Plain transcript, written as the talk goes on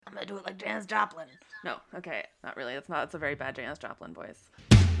I'm gonna do it like Janis Joplin. No, okay, not really. That's a very bad Janis Joplin voice.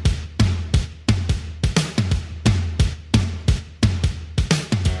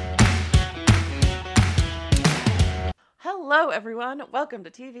 Hello, everyone. Welcome to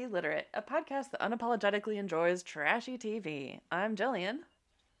TV Literate, a podcast that unapologetically enjoys trashy TV. I'm Jillian.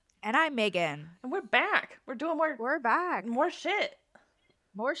 And I'm Megan. And we're back. We're doing more. We're back. More shit.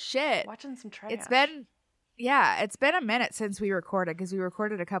 More shit. Watching some trash. It's been a minute since we recorded, because we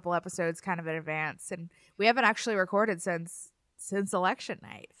recorded a couple episodes kind of in advance, and we haven't actually recorded since election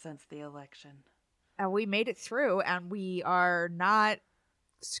night. Since the election. And we made it through, and we are not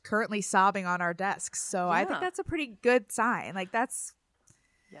currently sobbing on our desks. So I think that's a pretty good sign. Like, that's...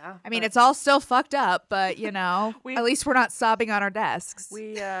 Yeah. I mean, it's all still fucked up, but, you know, at least we're not sobbing on our desks.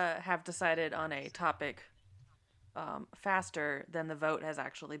 We have decided on a topic faster than the vote has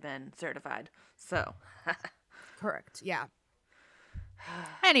actually been certified. So. Correct. Yeah.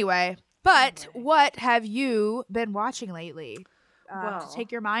 Anyway, but what have you been watching lately to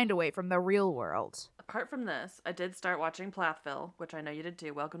take your mind away from the real world? Apart from this, I did start watching Plathville, which I know you did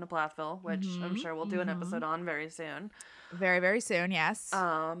too. Welcome to Plathville, which I'm sure we'll do an episode on very soon. Very, very soon, yes.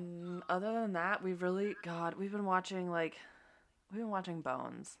 Other than that, we've been watching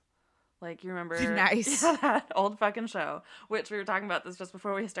Bones. Like, you remember Nice. that old fucking show, which we were talking about this just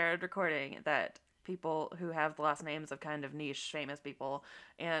before we started recording, that people who have the last names of kind of niche famous people,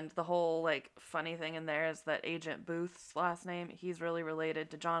 and the whole like funny thing in there is that Agent Booth's last name, he's really related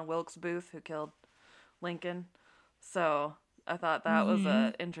to John Wilkes Booth, who killed Lincoln. So I thought that was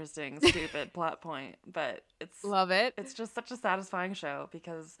a interesting, stupid plot point, but love it. It's just such a satisfying show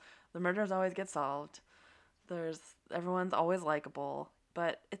because the murders always get solved. Everyone's always likable,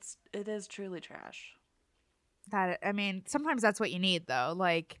 but it is truly trash. Sometimes that's what you need, though.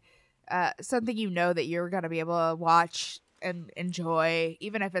 Like, something that you're gonna be able to watch and enjoy,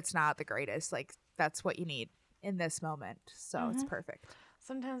 even if it's not the greatest. Like, that's what you need in this moment. So it's perfect.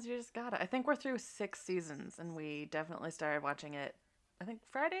 Sometimes you just gotta. I think we're through 6 seasons, and we definitely started watching it, I think,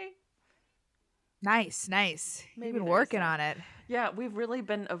 Friday? Nice. Maybe You've been working on it. Yeah, we've really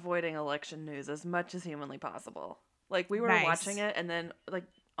been avoiding election news as much as humanly possible. Like, we were watching it, and then, like,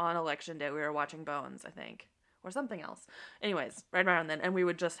 on election day, we were watching Bones, I think. Or something else. Anyways, right around then, and we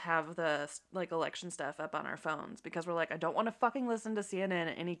would just have the, like, election stuff up on our phones, because we're like, I don't want to fucking listen to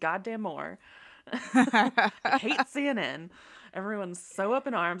CNN any goddamn more. I hate CNN. Everyone's so up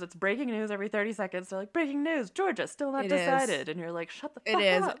in arms. It's breaking news every 30 seconds. They're like, breaking news, Georgia still not decided. And you're like, shut the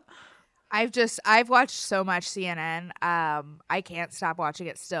fuck up. I've watched so much CNN. I can't stop watching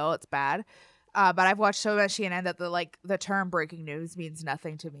it still. It's bad. But I've watched so much CNN that the term breaking news means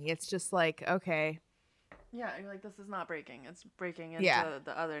nothing to me. It's just like, okay. Yeah, you're like, this is not breaking. It's breaking into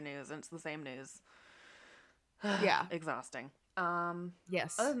the other news, and it's the same news. Yeah. Exhausting.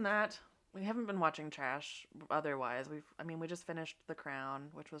 Yes. Other than that, we haven't been watching trash otherwise. We just finished The Crown,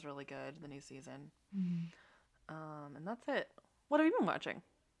 which was really good, the new season. And that's it. What have you been watching?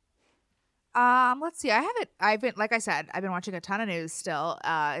 Let's see. I've been watching a ton of news still.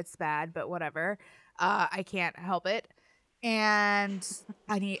 It's bad, but whatever. I can't help it. And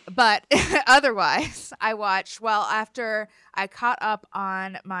but otherwise, after I caught up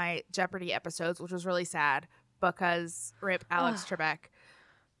on my Jeopardy episodes, which was really sad because rip Alex Trebek.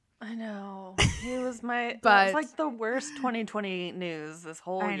 I know. He was that's like the worst 2020 news this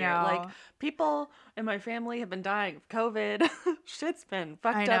whole year. Like, people in my family have been dying of COVID. Shit's been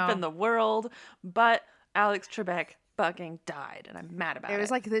fucked up in the world, but Alex Trebek fucking died, and I'm mad about it.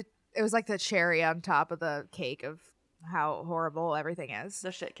 It was like the cherry on top of the cake of how horrible everything is.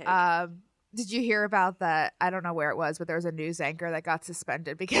 The shit cake. Did you hear about that? I don't know where it was, but there was a news anchor that got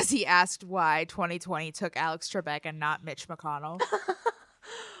suspended because he asked why 2020 took Alex Trebek and not Mitch McConnell.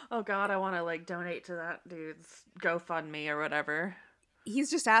 Oh God, I want to donate to that dude's GoFundMe or whatever.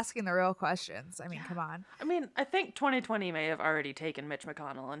 He's just asking the real questions. I mean, come on. I mean, I think 2020 may have already taken Mitch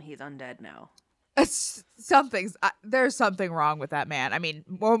McConnell, and he's undead now. There's something wrong with that man. I mean,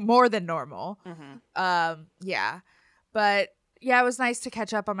 more than normal. Yeah, but yeah, it was nice to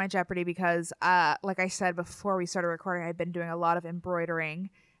catch up on my Jeopardy because, like I said before we started recording, I've been doing a lot of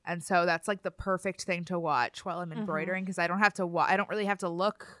embroidering. And so that's like the perfect thing to watch while I'm embroidering because I don't have to I don't really have to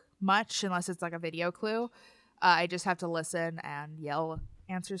look much unless it's like a video clue. I just have to listen and yell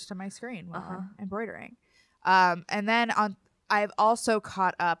answers to my screen while I'm embroidering. And then I've also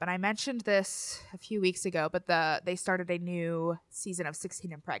caught up, and I mentioned this a few weeks ago, but they started a new season of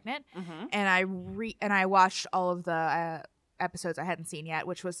 16 and Pregnant, and I watched all of the episodes I hadn't seen yet,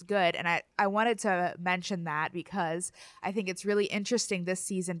 which was good. And I wanted to mention that because I think it's really interesting this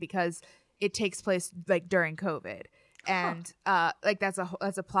season because it takes place like during COVID. and like that's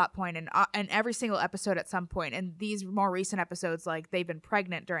a plot point in every single episode at some point. And these more recent episodes, like they've been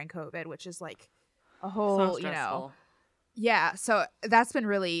pregnant during COVID, which is like a whole, you know, yeah. So that's been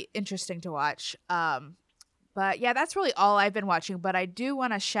really interesting to watch. But yeah, that's really all I've been watching. But I do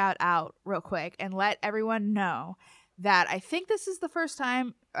want to shout out real quick and let everyone know that I think this is the first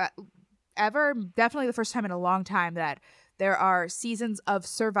time ever, definitely the first time in a long time, that there are seasons of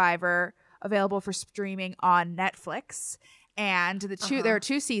Survivor available for streaming on Netflix. And there are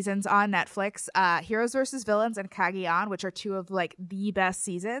 2 seasons on Netflix, Heroes vs. Villains and Cagayan, which are 2 of like the best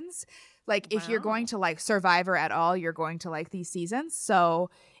seasons. Like if you're going to like Survivor at all, you're going to like these seasons. So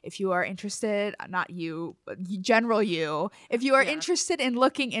if you are interested, not you, but general you, if you are interested in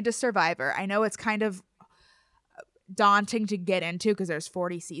looking into Survivor, I know it's kind of daunting to get into because there's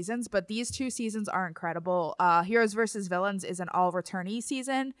 40 seasons, but these 2 seasons are incredible. Heroes vs. Villains is an all returnee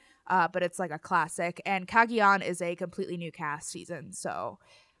season, but it's like a classic, and Cagayan is a completely new cast season, so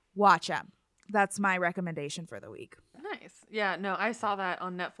watch them. That's my recommendation for the week. Nice. Yeah, no, I saw that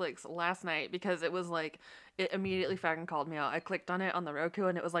on Netflix last night because it was like, it immediately fucking called me out. I clicked on it on the Roku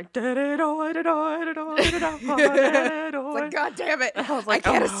and it was like, it's like, God damn it. I was like,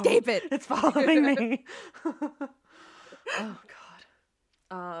 I can't escape it. It's following me. Oh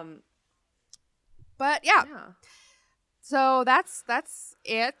God. But yeah. So that's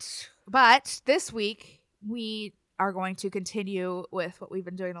it. But this week we are going to continue with what we've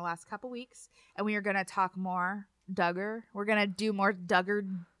been doing the last couple weeks, and we are going to talk more Duggar. We're going to do more Duggar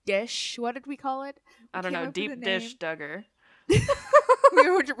dish. What did we call it? I don't know. Deep dish Duggar. we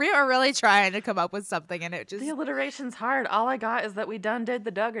were really trying to come up with something, and it just, the alliteration's hard. All I got is that we done did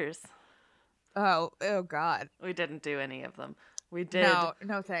the Duggars. Oh God. We didn't do any of them. We did.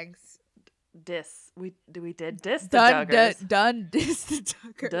 No thanks. We did diss the Duggars. Done diss the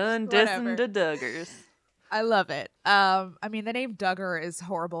Duggars. Done dissing the Duggars. I love it. I mean, the name Duggar is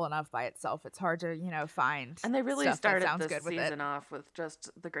horrible enough by itself. It's hard to, find. And they really started this season off with just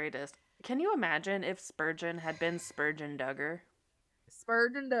the greatest. Can you imagine if Spurgeon had been Spurgeon Duggar?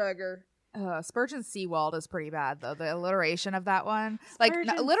 Spurgeon Duggar. Spurgeon Seawald is pretty bad though. The alliteration of that one,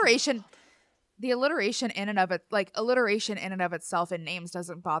 alliteration. The alliteration in and of itself in names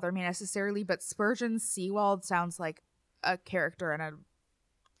doesn't bother me necessarily, but Spurgeon Seawald sounds like a character in a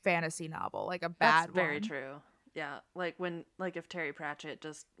fantasy novel, like a bad one. That's very true. Yeah, like if Terry Pratchett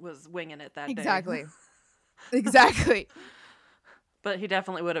just was winging it that day. Exactly. But he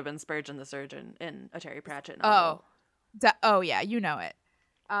definitely would have been Spurgeon the Surgeon in a Terry Pratchett novel. Oh yeah, you know it.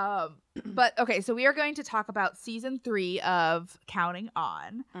 But okay, so we are going to talk about season 3 of Counting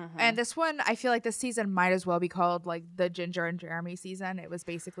On. Mm-hmm. And this one, I feel like this season might as well be called like the Ginger and Jeremy season. It was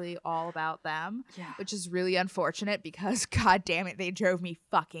basically all about them, which is really unfortunate because God damn it, they drove me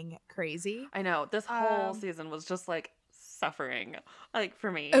fucking crazy. I know. This whole season was just like suffering, like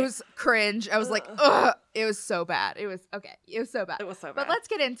for me. It was cringe. I was like, ugh. It was so bad. It was so bad. It was so bad. But let's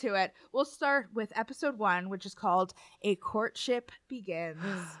get into it. We'll start with episode 1, which is called A Courtship Begins.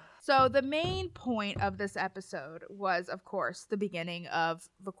 So the main point of this episode was, of course, the beginning of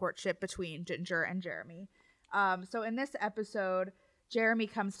the courtship between Ginger and Jeremy. So in this episode, Jeremy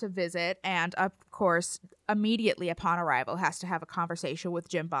comes to visit and, of course, immediately upon arrival has to have a conversation with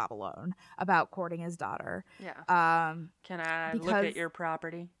Jim Bob alone about courting his daughter. Yeah. Can I look at your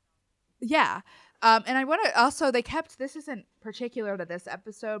property? Yeah. And I want to also, this isn't particular to this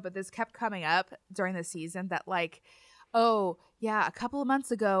episode, but this kept coming up during the season that like, oh, yeah, a couple of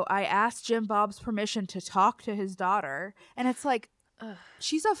months ago, I asked Jim Bob's permission to talk to his daughter. And it's like,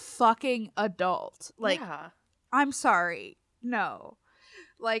 she's a fucking adult. Like, I'm sorry. No.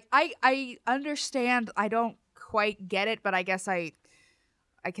 Like, I understand. I don't quite get it, but I guess I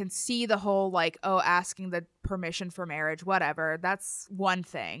can see the whole, like, asking the permission for marriage, whatever. That's one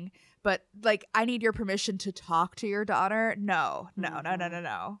thing. But, like, I need your permission to talk to your daughter? No.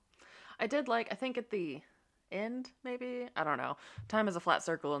 I did, like, I think at the end, maybe? I don't know. Time is a flat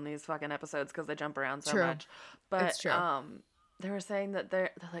circle in these fucking episodes because they jump around so much. But, it's true. They were saying that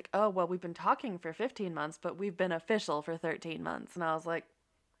they're like, oh, well, we've been talking for 15 months, but we've been official for 13 months. And I was like,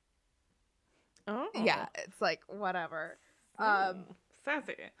 oh. Yeah, it's like, whatever.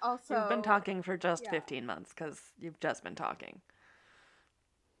 Sassy. Also, you've been talking for just 15 months because you've just been talking.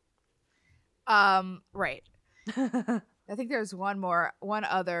 Right. I think there's one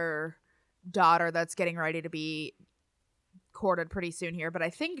other daughter that's getting ready to be courted pretty soon here, but I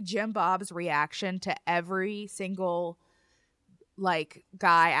think Jim Bob's reaction to every single like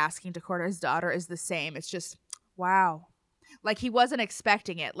guy asking to court his daughter is the same. It's just, wow. Like he wasn't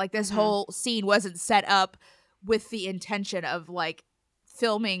expecting it. Like this whole scene wasn't set up with the intention of like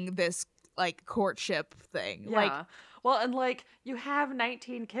filming this like courtship thing. Yeah. Like, Well, and like you have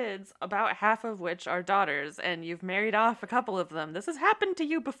 19 kids, about half of which are daughters, and you've married off a couple of them. This has happened to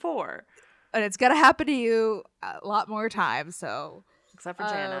you before. And it's gonna happen to you a lot more times, so except for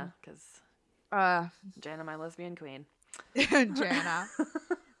Jana, because Jana, my lesbian queen. Jana.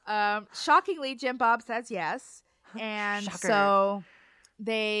 Shockingly, Jim Bob says yes. And Shocker. So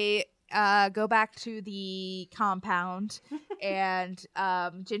they go back to the compound and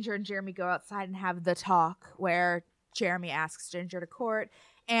Ginger and Jeremy go outside and have the talk where Jeremy asks Ginger to court.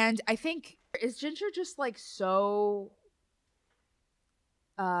 And I think, is Ginger just like so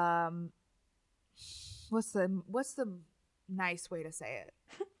what's the nice way to say it?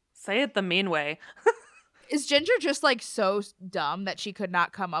 Say it the mean way. Is Ginger just like so dumb that she could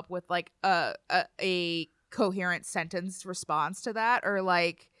not come up with like a coherent sentence response to that, or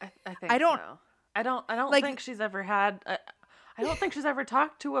like I don't like, think she's ever had. I don't think she's ever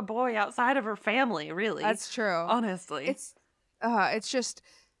talked to a boy outside of her family. Really, that's true. Honestly, it's just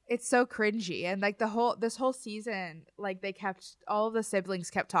it's so cringy, and like this whole season, like all of the siblings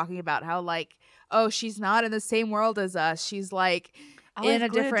kept talking about how like, oh, she's not in the same world as us. She's like in a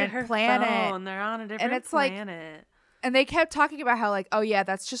different planet. Phone. They're on a different planet. Like, and they kept talking about how like, oh yeah,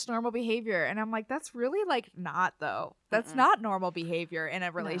 that's just normal behavior. And I'm like, that's really like not though. That's not normal behavior in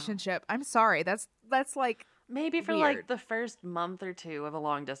a relationship. No. I'm sorry. That's like maybe for weird. Like the first month or two of a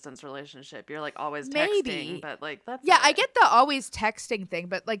long distance relationship, you're like always texting, but like that's I get the always texting thing,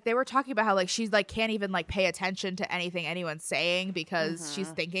 but like they were talking about how like she's like can't even like pay attention to anything anyone's saying because she's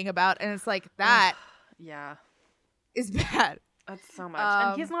thinking about, and it's like that is bad. That's so much.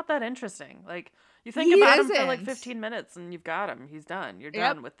 And he's not that interesting. Like you think about him for like 15 minutes and you've got him. He's done. You're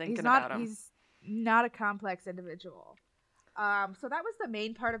done with thinking about him. He's not a complex individual. So that was the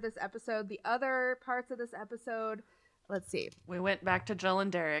main part of this episode. The other parts of this episode, let's see. We went back to Jill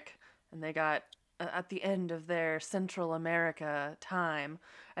and Derek, and they got at the end of their Central America time,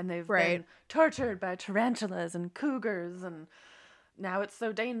 and they've been tortured by tarantulas and cougars, and now it's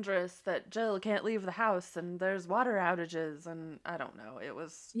so dangerous that Jill can't leave the house, and there's water outages, and I don't know. It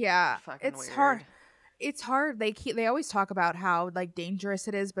was fucking weird. Hard. It's hard. They always talk about how like dangerous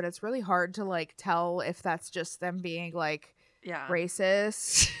it is, but it's really hard to like tell if that's just them being like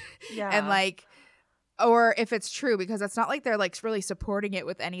racist and like, or if it's true, because it's not like they're like really supporting it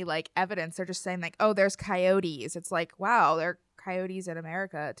with any like evidence. They're just saying like, oh, there's coyotes. It's like, wow, there are coyotes in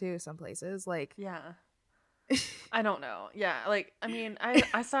America too, some places. Like, I don't know. Yeah, like I mean,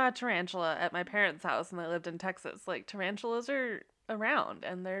 I saw a tarantula at my parents' house, and they lived in Texas. Like tarantulas are around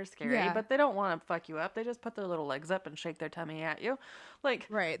and they're scary, but they don't want to fuck you up. They just put their little legs up and shake their tummy at you. Like,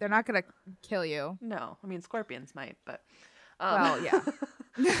 they're not gonna kill you. No, I mean scorpions might, but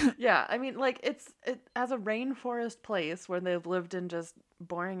yeah, I mean like it as a rainforest place where they've lived in just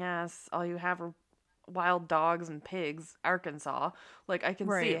boring ass all you have are wild dogs and pigs, Arkansas. Like I can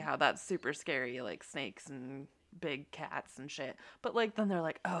see how that's super scary, like snakes and big cats and shit. But like then they're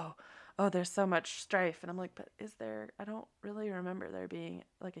like, oh, there's so much strife. And I'm like, but is there? I don't really remember there being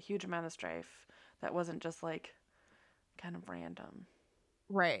like a huge amount of strife that wasn't just like kind of random.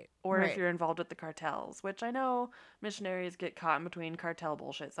 Right. Or if you're involved with the cartels, which I know missionaries get caught in between cartel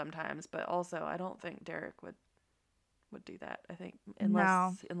bullshit sometimes, but also I don't think Derek would do that. I think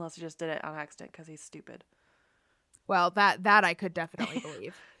unless he just did it on accident because he's stupid. Well, that I could definitely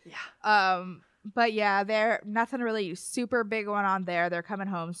believe. But yeah, there nothing really super big going on there. They're coming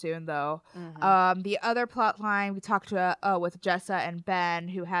home soon though. The other plot line we talked to with Jessa and Ben,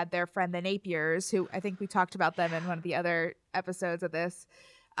 who had their friend the Napiers, who I think we talked about them in one of the other episodes of this,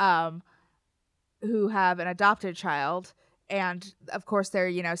 who have an adopted child, and of course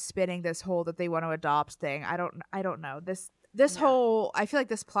they're spinning this whole that they want to adopt thing. I don't know this whole. I feel like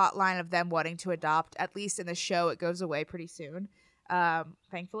this plot line of them wanting to adopt, at least in the show, it goes away pretty soon,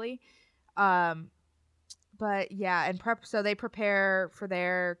 thankfully. But yeah, and so they prepare for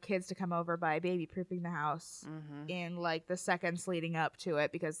their kids to come over by baby proofing the house in like the seconds leading up to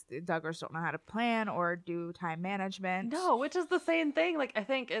it, because the Duggars don't know how to plan or do time management. No, which is the same thing. Like I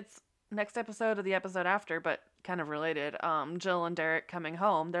think it's next episode or the episode after, but kind of related. Jill and Derek coming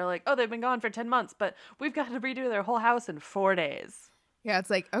home. They're like, oh, they've been gone for 10 months, but we've got to redo their whole house in 4 days. Yeah, it's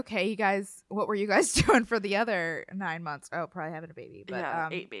like, okay, you guys, what were you guys doing for the other 9 months? Oh, probably having a baby.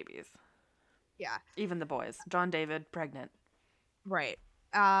 But, 8 babies. Yeah. Even the boys. John David, pregnant. Right.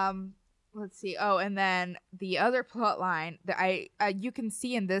 Let's see. Oh, and then the other plot line that you can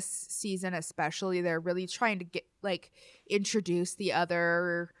see in this season especially, they're really trying to get introduce the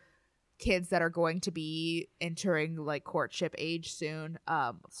other kids that are going to be entering like courtship age soon.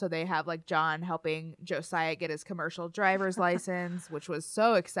 So they have like John helping Josiah get his commercial driver's license, which was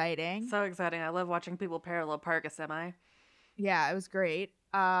so exciting. So exciting. I love watching people parallel park a semi. Yeah, it was great.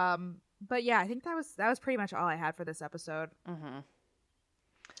 But yeah, I think that was pretty much all I had for this episode. Mm-hmm.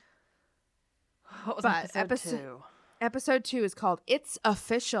 What was But episode 2? Episode 2 is called It's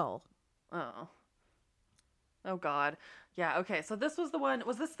Official. Oh God. Yeah, okay. So this was the one.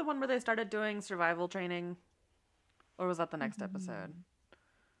 Was this the one where they started doing survival training? Or was that the next episode?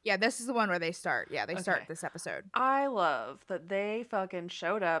 Yeah, this is the one where they start. Yeah, they start this episode. I love that they fucking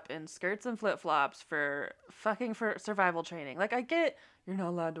showed up in skirts and flip-flops for survival training. Like, I get you're not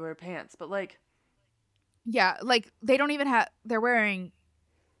allowed to wear pants, but like... Yeah, like, they don't even have... They're wearing,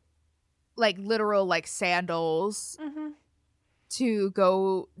 like, literal, like, sandals to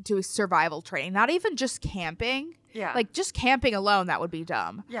go do survival training. Not even just camping. Yeah. Like, just camping alone, that would be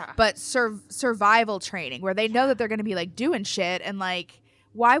dumb. Yeah. But survival training, where they know that they're going to be, like, doing shit, and, like,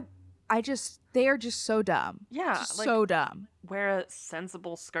 why... They are just so dumb. Yeah. Just like, so dumb. Wear a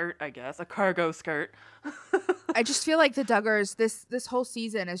sensible skirt, I guess. A cargo skirt. I just feel like the Duggars, this whole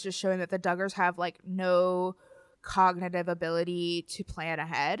season is just showing that the Duggars have, like, no cognitive ability to plan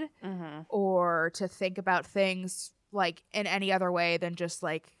ahead or to think about things, like, in any other way than just,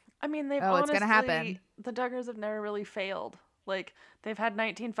 like, I mean, it's gonna happen. The Duggars have never really failed. Like, they've had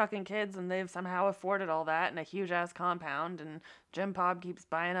 19 fucking kids, and they've somehow afforded all that in a huge-ass compound, and Jim Bob keeps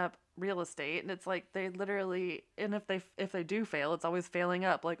buying up real estate, and it's like, they literally, and if they do fail, it's always failing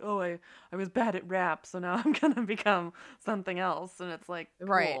up. Like, oh, I was bad at rap, so now I'm gonna become something else, and it's like,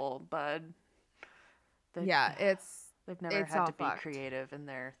 cool, bud. They've never had to be creative in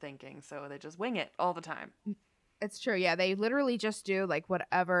their thinking, so they just wing it all the time. It's true, yeah. They literally just do, like,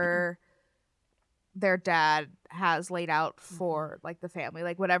 whatever their dad has laid out for like the family,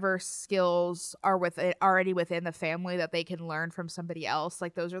 like whatever skills are already within the family that they can learn from somebody else.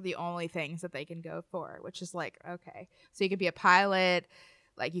 Like, those are the only things that they can go for, which is like, okay, so you could be a pilot,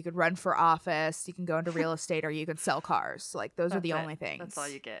 like you could run for office, you can go into real estate, or you can sell cars. Like, those are the only things. That's all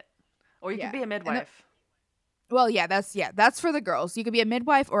you get. Or you could be a midwife. That's for the girls. You could be a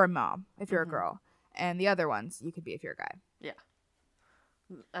midwife or a mom if you're a girl, and the other ones you could be if you're a guy. Yeah.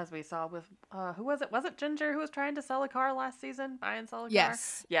 As we saw with, who was it? Was it Ginger who was trying to sell a car last season? Buy and sell a car?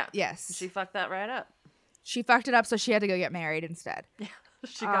 Yes. Yeah. Yes. She fucked that right up. She fucked it up, so she had to go get married instead. Yeah.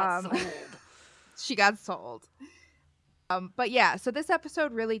 She got sold. She got sold. But yeah, so this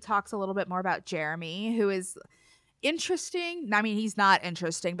episode really talks a little bit more about Jeremy, who is interesting. I mean, he's not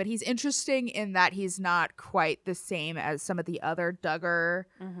interesting, but he's interesting in that he's not quite the same as some of the other Duggar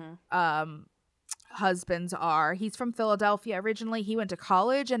husbands are. He's from Philadelphia originally. He went to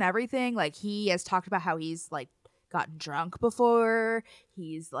college and everything. Like, he has talked about how he's like gotten drunk before.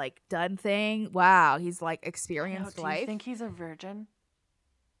 He's like done thing. Wow, he's like experienced life. Do you think he's a virgin?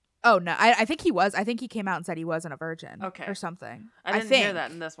 Oh no, I think he was. I think he came out and said he wasn't a virgin. Okay, or something. I didn't hear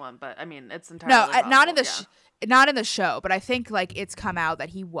that in this one, but I mean, it's entirely possible. Not in the not in the show. But I think like it's come out that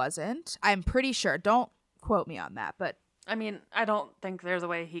he wasn't. I'm pretty sure. Don't quote me on that, but I mean, I don't think there's a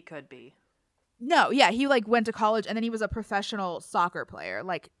way he could be. No, yeah, he like went to college and then he was a professional soccer player.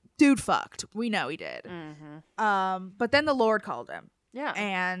 Like, dude fucked. We know he did. But then the Lord called him. Yeah.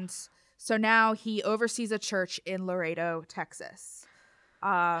 And so now he oversees a church in Laredo, Texas.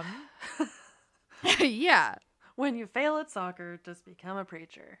 Yeah. When you fail at soccer, just become a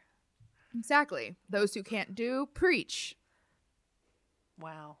preacher. Exactly. Those who can't do, preach.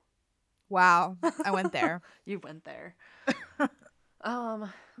 Wow. I went there. You went there.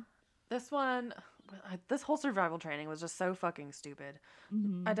 This whole survival training was just so fucking stupid.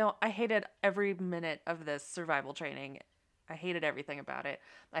 I hated every minute of this survival training. I hated everything about it.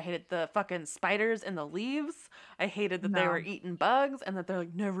 I hated the fucking spiders in the leaves. I hated that they were eating bugs and that they're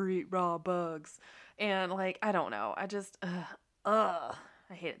like, never eat raw bugs. And like, I don't know. I just, I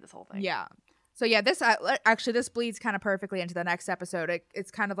hated this whole thing. Yeah. So yeah, this bleeds kind of perfectly into the next episode. It's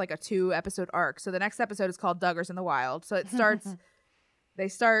kind of like a 2-episode arc. So the next episode is called Duggars in the Wild. So it starts... They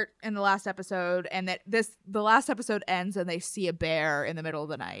start in the last episode, and the last episode ends, and they see a bear in the middle of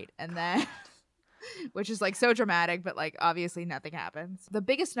the night, and then, which is like so dramatic, but like obviously nothing happens. The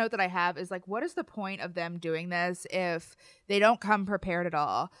biggest note that I have is like, what is the point of them doing this if they don't come prepared at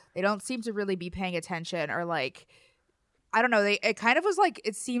all? They don't seem to really be paying attention, or like, I don't know. It kind of was like,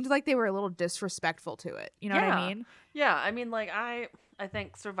 it seemed like they were a little disrespectful to it. You know what I mean? Yeah. I mean, like I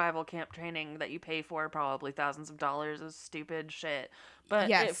think survival camp training that you pay for probably thousands of dollars is stupid shit. But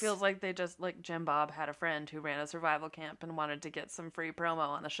it feels like they just, like, Jim Bob had a friend who ran a survival camp and wanted to get some free promo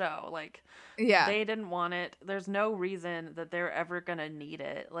on the show. Like, they didn't want it. There's no reason that they're ever going to need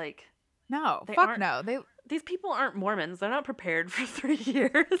it. Like, No, They fuck aren't- no. These people aren't Mormons. They're not prepared for 3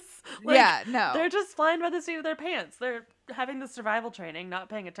 years. Yeah, no. They're just flying by the seat of their pants. They're having the survival training, not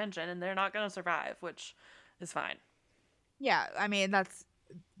paying attention, and they're not going to survive, which is fine. Yeah, I mean, there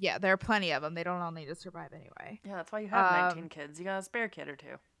are plenty of them. They don't all need to survive anyway. Yeah, that's why you have 19 kids. You got a spare kid or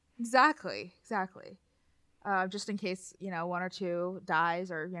two. Exactly. Just in case, one or two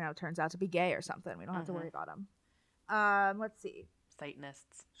dies or, turns out to be gay or something. We don't have to worry about them. Let's see.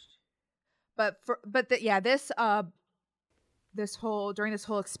 Satanists. During this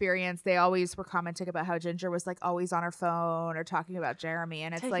whole experience, they always were commenting about how Ginger was like always on her phone or talking about Jeremy,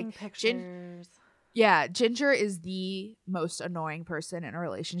 and it's Taking like pictures. Ginger is the most annoying person in a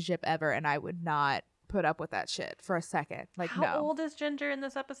relationship ever, and I would not put up with that shit for a second. Like, How old is Ginger in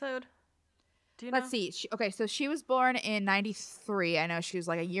this episode? Do you know? Let's see. So she was born in 93. I know she was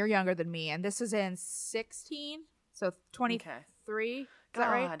like a year younger than me, and this is in 16, so 23. Okay. Is that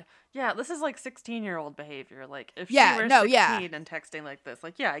right? God. Yeah, this is like 16-year-old behavior. Like, if Yeah, she were no, 16 yeah. and texting like this,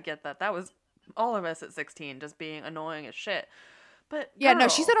 like, yeah, I get that. That was all of us at 16, just being annoying as shit. But yeah, no,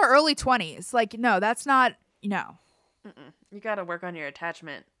 she's in her early 20s. Like, no, that's not, no. You got to work on your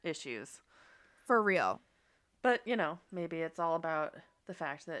attachment issues. For real. But, maybe it's all about the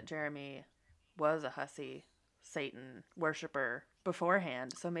fact that Jeremy was a hussy Satan worshiper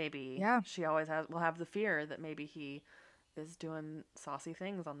beforehand. So maybe she always will have the fear that maybe he is doing saucy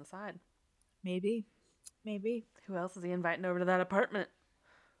things on the side. Maybe. Who else is he inviting over to that apartment?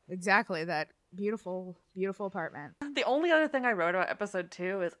 Exactly, that beautiful, beautiful apartment. The only other thing I wrote about episode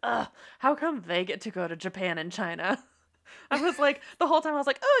 2 is, how come they get to go to Japan and China? I was like, the whole time I was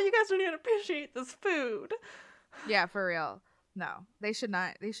like, oh, you guys don't even appreciate this food. Yeah, for real. No, they should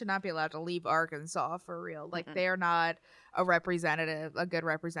not be allowed to leave Arkansas, for real. Like, they are not a good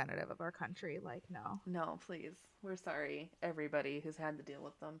representative of our country. Like, no. No, please. We're sorry, everybody who's had to deal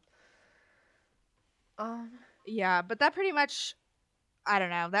with them. Yeah, but that pretty much, I don't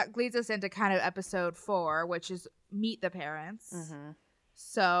know, that leads us into kind of episode 4, which is Meet the Parents. Mm-hmm.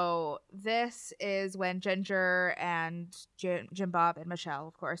 So this is when Ginger and Jim Bob and Michelle,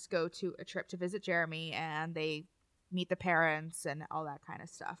 of course, go to a trip to visit Jeremy, and they meet the parents and all that kind of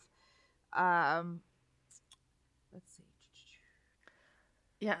stuff. Let's see.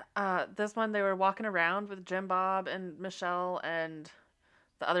 Yeah, this one they were walking around with Jim Bob and Michelle and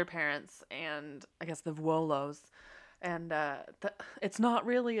the other parents and I guess the Vuolos. And it's not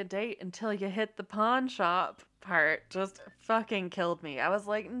really a date until you hit the pawn shop part just fucking killed me. I was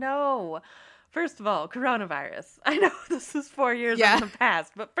like, no. First of all, coronavirus. I know this is 4 years in the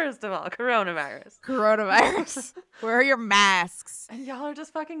past, but first of all, coronavirus. Where are your masks? And y'all are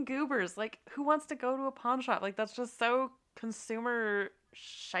just fucking goobers. Like, who wants to go to a pawn shop? Like, that's just so consumer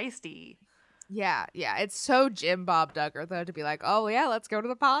shisty. Yeah. It's so Jim Bob Duggar, though, to be like, oh, yeah, let's go to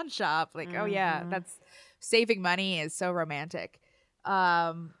the pawn shop. Like, oh, yeah, that's saving money is so romantic.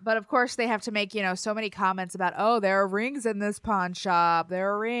 But of course they have to make, so many comments about, oh, there are rings in this pawn shop.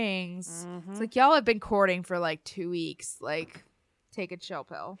 There are rings. It's like, y'all have been courting for like 2 weeks. Like, take a chill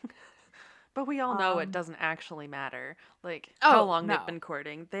pill. But we all know it doesn't actually matter. Like, how long they've been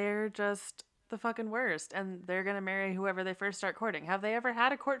courting. They're just the fucking worst. And they're going to marry whoever they first start courting. Have they ever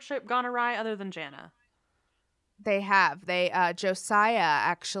had a courtship gone awry other than Jana? They have. Josiah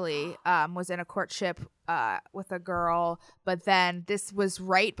actually was in a courtship with a girl, but then this was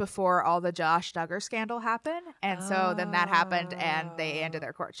right before all the Josh Duggar scandal happened, and so then that happened, and they ended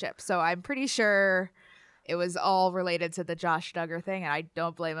their courtship. So I'm pretty sure it was all related to the Josh Duggar thing, and I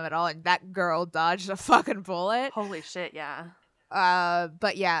don't blame him at all. And that girl dodged a fucking bullet. Holy shit, yeah.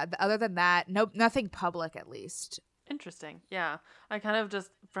 But yeah, other than that, nothing public at least. Interesting. Yeah. I kind of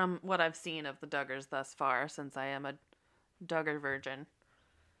just, from what I've seen of the Duggars thus far, since I am a Duggar virgin.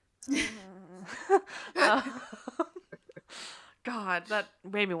 God, that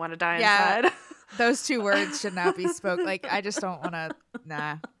made me want to die inside. Those two words should not be spoken. Like, I just don't want to,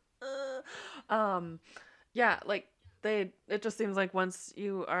 nah. Yeah, like, it just seems like once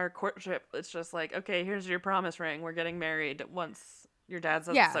you are courtship, it's just like, okay, here's your promise ring. We're getting married once your dad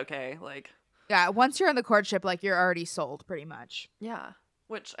says it's okay. Like, yeah, once you're in the courtship, like, you're already sold, pretty much. Yeah,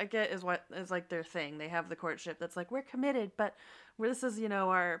 which I get is what is, like, their thing. They have the courtship that's like, we're committed, but this is,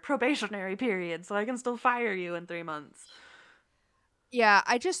 our probationary period, so I can still fire you in 3 months. Yeah,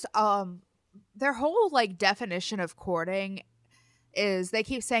 I just, their whole, like, definition of courting is they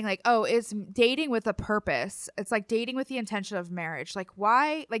keep saying, like, oh, it's dating with a purpose. It's, like, dating with the intention of marriage. Like,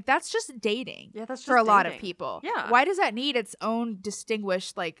 why? Like, that's just dating. Yeah, that's just for a lot of dating. people. Yeah. Why does that need its own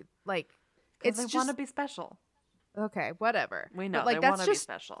distinguished, like it's they want to be special. Okay, whatever. We know, but, like, they want to be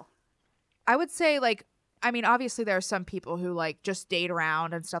special. I would say, like, I mean, obviously there are some people who like just date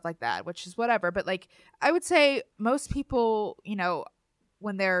around and stuff like that, which is whatever. But like, I would say most people, you know,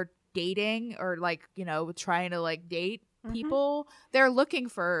 when they're dating or like, you know, trying to like date people, they're looking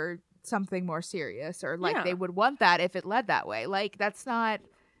for something more serious, or like they would want that if it led that way. Like that's not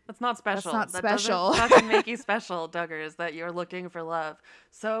special. That's not that special. Doesn't fucking make you special, Duggars, that you're looking for love.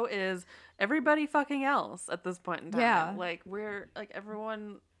 So is everybody fucking else at this point in time. Yeah. Like we're like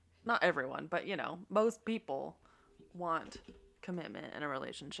everyone, not everyone, but you know, most people want commitment in a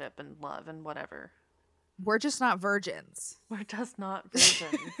relationship and love and whatever. We're just not virgins. We're just not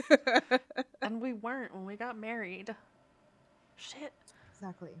virgins. And we weren't when we got married. Shit.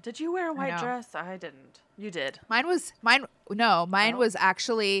 Exactly. Did you wear a white dress? I didn't. You did. Mine was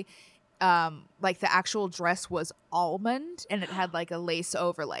actually like the actual dress was almond and it had like a lace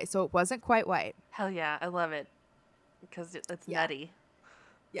overlay. So it wasn't quite white. Hell yeah, I love it. Because it's nutty.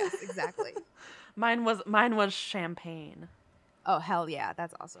 Yes, exactly. Mine was champagne. Oh hell yeah,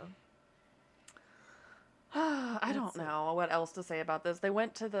 that's awesome. I don't know what else to say about this. They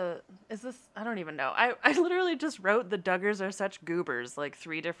went to I don't even know. I literally just wrote the Duggars are such goobers like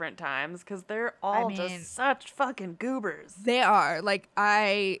 3 different times because they're all just such fucking goobers. They are. Like,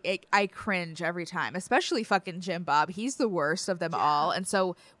 I cringe every time, especially fucking Jim Bob. He's the worst of them all. And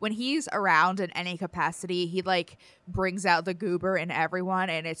so when he's around in any capacity, he like brings out the goober in everyone,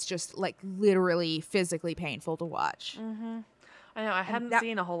 and it's just like literally physically painful to watch. Mm-hmm. I know. I hadn't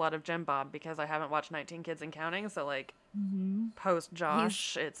seen a whole lot of Jim Bob because I haven't watched 19 Kids and Counting. So, like, post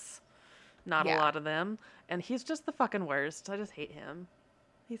Josh, it's not a lot of them. And he's just the fucking worst. I just hate him.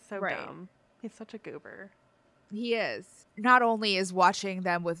 He's so dumb. He's such a goober. He is. Not only is watching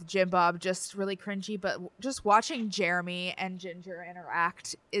them with Jim Bob just really cringy, but just watching Jeremy and Ginger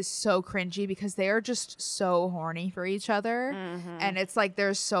interact is so cringy because they are just so horny for each other. Mm-hmm. And it's like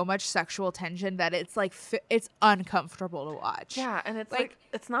there's so much sexual tension that it's like it's uncomfortable to watch. Yeah, and it's like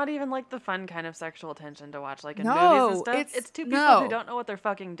it's not even like the fun kind of sexual tension to watch like in movies and stuff. It's 2 people who don't know what they're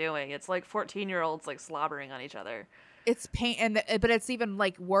fucking doing. It's like 14-year-olds like slobbering on each other. It's pain, but it's even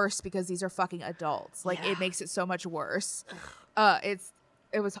like worse because these are fucking adults. Like it makes it so much worse. It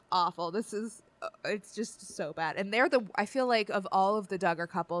was awful. It's just so bad. And I feel like of all of the Duggar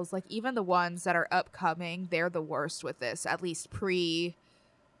couples, like even the ones that are upcoming, they're the worst with this. At least pre-marriage,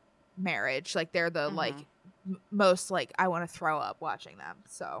 like they're the like most like I want to throw up watching them.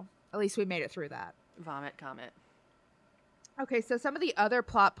 So at least we made it through that. Vomit comet. Okay, so some of the other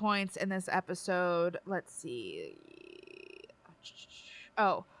plot points in this episode. Let's see.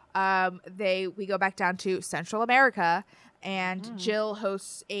 We go back down to Central America, and Jill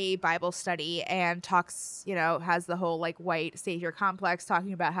hosts a Bible study and talks, you know, has the whole like white savior complex,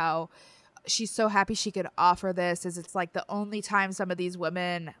 talking about how she's so happy she could offer this, as it's like the only time some of these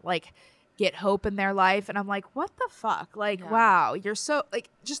women like get hope in their life. And I'm like, what the fuck? Like, wow, you're so like,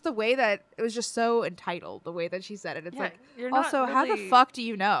 just the way that it was just so entitled, the way that she said it. It's like, also, how the fuck do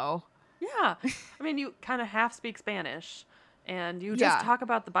you know? Yeah. I mean, you kind of half speak Spanish. And you just talk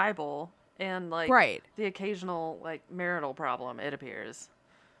about the Bible and like the occasional like marital problem, it appears.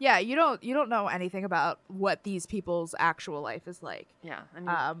 Yeah, you don't know anything about what these people's actual life is like. Yeah, and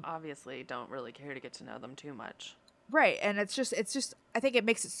you obviously don't really care to get to know them too much. Right, and it's just I think it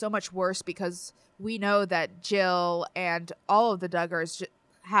makes it so much worse because we know that Jill and all of the Duggars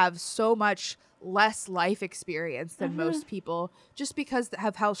have so much less life experience than most people, just because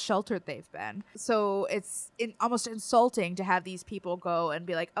of how sheltered they've been. So it's almost insulting to have these people go and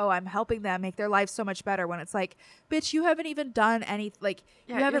be like, oh, I'm helping them make their life so much better, when it's like, bitch, you haven't even done any, like,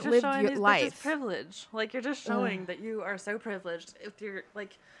 you haven't lived your life. Privilege. Like, you're just showing that you are so privileged. If you're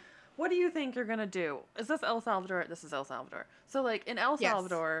like, what do you think you're gonna do? Is this El Salvador? This is El Salvador. So like in El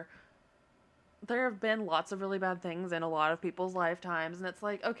Salvador, there have been lots of really bad things in a lot of people's lifetimes. And it's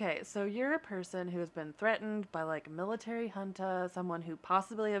like, okay, so you're a person who has been threatened by like military junta, someone who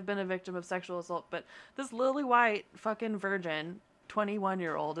possibly have been a victim of sexual assault. But this lily white fucking virgin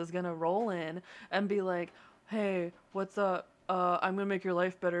 21-year-old is going to roll in and be like, hey, what's up? I'm going to make your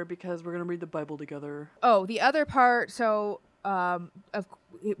life better because we're going to read the Bible together. Oh, the other part. So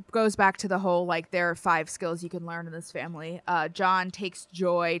it goes back to the whole like there are 5 skills you can learn in this family. John takes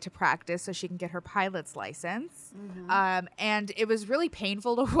Joy to practice so she can get her pilot's license, and it was really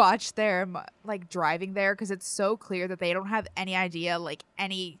painful to watch them like driving there because it's so clear that they don't have any idea, like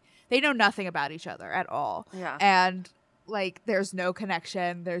they know nothing about each other at all. Yeah, and like there's no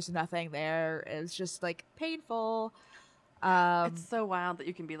connection, there's nothing there. It's just like painful. It's so wild that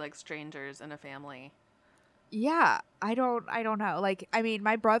you can be like strangers in a family. Yeah, I don't know. Like, I mean,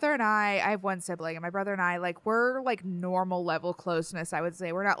 my brother and I have one sibling, and my brother and I, like, we're like normal level closeness, I would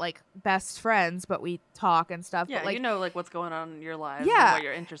say. We're not like best friends, but we talk and stuff. Yeah, but like, you know, like what's going on in your lives and yeah. what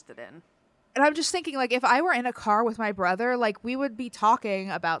you're interested in. And I'm just thinking, like, if I were in a car with my brother, like, we would be talking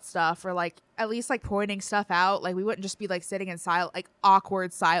about stuff, or like at least like pointing stuff out. Like, we wouldn't just be like sitting in like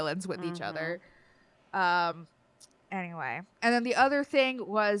awkward silence with each other. Anyway, and then the other thing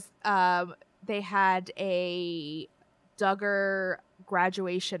was they had a Duggar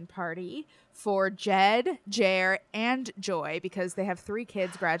graduation party for Jed, Jer, and Joy, because they have 3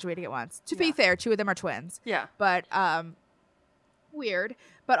 kids graduating at once. To be fair, 2 of them are twins. Yeah. But weird.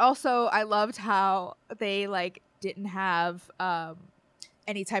 But also I loved how they like didn't have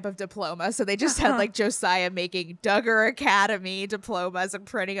any type of diploma, so they just had like Josiah making Duggar Academy diplomas and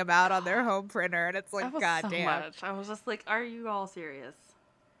printing them out on their home printer, and it's like, goddamn. I was just like, are you all serious?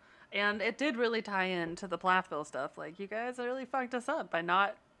 And it did really tie into the Plathville stuff. Like, you guys really fucked us up by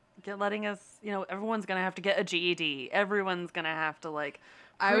not letting us, you know, everyone's gonna have to get a GED. Everyone's gonna have to like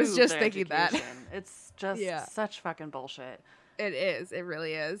I was just thinking education. It's just such fucking bullshit. It is. It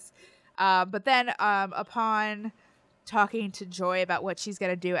really is. But then upon talking to Joy about what she's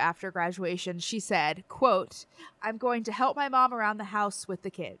going to do after graduation, she said, quote, "I'm going to help my mom around the house with the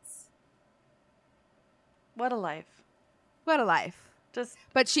kids." What a life. What a life.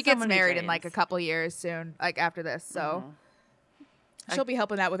 But she gets married in like a couple years soon, like after this. So she'll be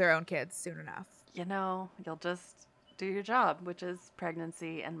helping out with her own kids soon enough. You know, you'll just do your job, which is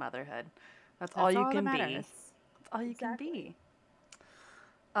pregnancy and motherhood. That's all you can be. That's all you can be.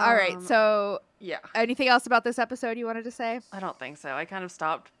 All right, so anything else about this episode you wanted to say? I don't think so. I kind of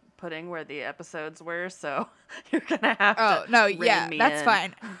stopped putting where the episodes were, so you're gonna have to. Oh no, that's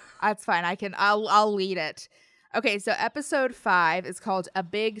fine. That's fine. I'll lead it. Okay, so episode 5 is called A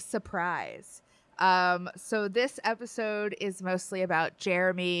Big Surprise. So this episode is mostly about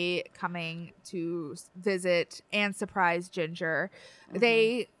Jeremy coming to visit and surprise Ginger.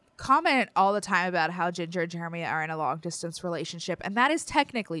 They comment all the time about how Ginger and Jeremy are in a long distance relationship, and that is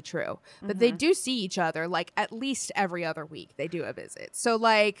technically true, but they do see each other like at least every other week. They do a visit. So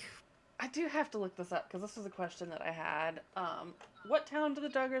like, I do have to look this up because this was a question that I had. What town do the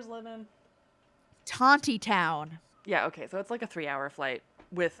Duggars live in? Tontitown. Yeah, okay, so it's like a 3-hour flight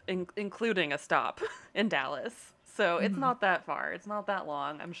with including a stop in Dallas, so it's not that far, it's not that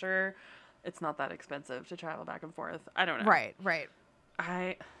long. I'm sure it's not that expensive to travel back and forth. I don't know. Right.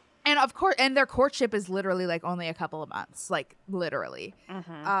 And of course, and their courtship is literally like only a couple of months, like literally.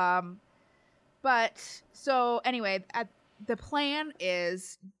 But so anyway, the plan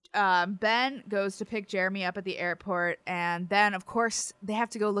is Ben goes to pick Jeremy up at the airport, and then of course they have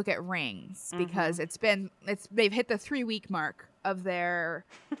to go look at rings because they've hit the 3-week mark of their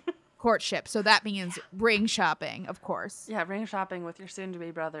courtship. So that means ring shopping, of course. Yeah, ring shopping with your soon-to-be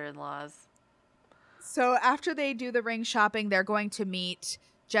brother-in-laws. So after they do the ring shopping, they're going to meet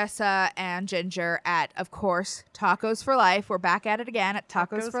Jessa and Ginger at, of course, Tacos for Life. We're back at it again at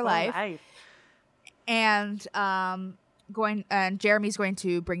Tacos for Life. And Jeremy's going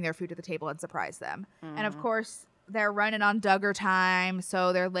to bring their food to the table and surprise them. And of course, they're running on Duggar time,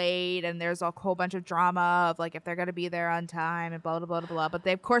 so they're late, and there's a whole bunch of drama of like if they're going to be there on time and blah blah blah blah. But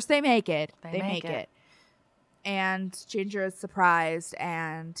of course they make it. They make it. And Ginger is surprised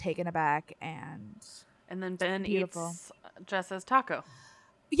and taken aback, and then Ben eats Jessa's taco.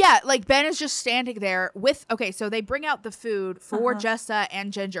 Yeah, like Ben is just standing there with, okay, so they bring out the food for Jessa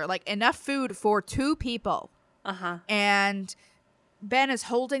and Ginger, like enough food for 2 people. And Ben is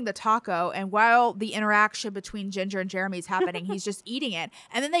holding the taco, and while the interaction between Ginger and Jeremy is happening, he's just eating it.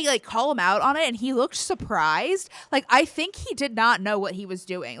 And then they like call him out on it, and he looked surprised. Like, I think he did not know what he was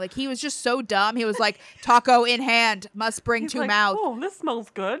doing. Like, he was just so dumb. He was like, taco in hand, must bring to mouth. Oh, this smells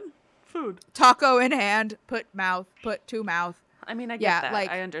good. Food. Taco in hand, put to mouth. I mean, I get that. Like,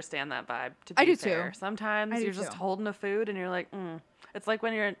 I understand that vibe. To be fair, sometimes you're just holding a food and you're like, It's like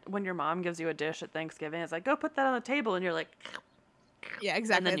when your mom gives you a dish at Thanksgiving. It's like, go put that on the table, and you're like, yeah,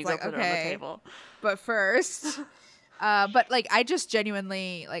 exactly. And then you go put it on the table. But first, but like, I just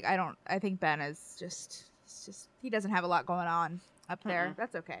genuinely like, I think Ben is just he doesn't have a lot going on up there.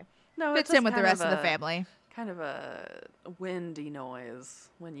 That's okay. No, fits in with the rest of the family. Kind of a windy noise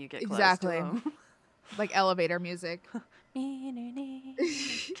when you get close to him. Like elevator music.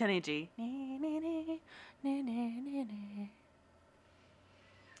 Kenny G.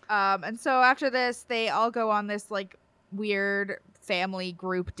 And so after this, they all go on this like weird family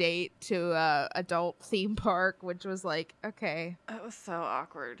group date to a adult theme park, which was like, okay. It was so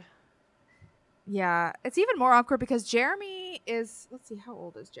awkward. Yeah, it's even more awkward because Jeremy is, let's see, how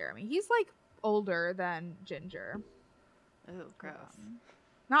old is Jeremy? He's like older than Ginger. Oh, gross.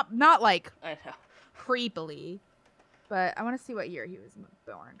 Not like I know. creepily, but I want to see what year he was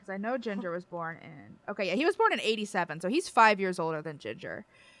born, because I know Ginger was born in. Okay, yeah, he was born in 87, so he's 5 years older than Ginger.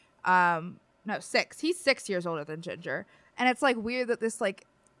 No, 6. He's 6 years older than Ginger, and it's like weird that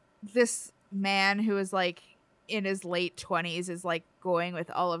this man who is like in his late 20s is like going with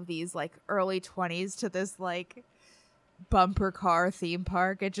all of these like early 20s to this like bumper car theme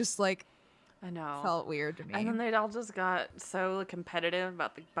park. It just like I know. felt weird to me. And then they all just got so competitive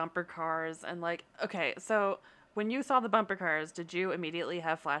about the bumper cars. And like, okay, so when you saw the bumper cars, did you immediately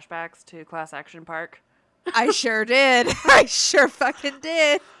have flashbacks to Class Action Park? I sure did. I sure fucking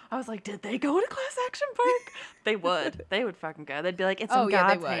did. I was like, did they go to Class Action Park? They would. They would fucking go. They'd be like, it's in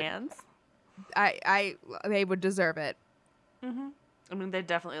God's hands. They would deserve it. Mm-hmm. I mean, they'd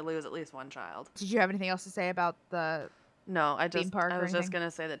definitely lose at least one child. Did you have anything else to say about the No, I was just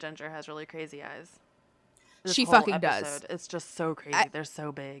gonna say that Ginger has really crazy eyes. She fucking does. It's just so crazy. They're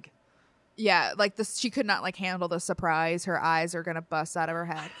so big. Yeah, like she could not like handle the surprise. Her eyes are gonna bust out of her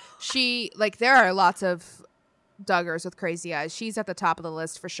head. She like there are lots of Duggars with crazy eyes. She's at the top of the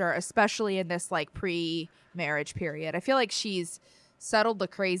list for sure, especially in this like pre-marriage period. I feel like she's settled the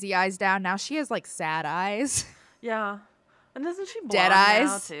crazy eyes down. Now she has like sad eyes. Yeah, and isn't she blonde dead eyes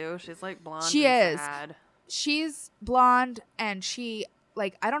now too? She's like blonde. She and is. Sad. She's blonde, and she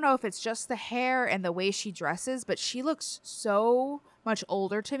like I don't know if it's just the hair and the way she dresses, but she looks so much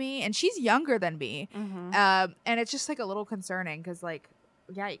older to me, and she's younger than me. Mm-hmm. And it's just like a little concerning because like,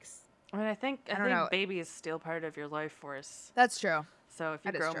 yikes. I mean, I think baby is still part of your life force. That's true. So if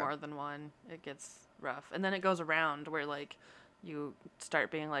you grow more than one, it gets rough, and then it goes around where like you start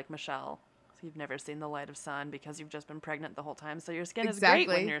being like Michelle. So you've never seen the light of sun because you've just been pregnant the whole time. So your skin is great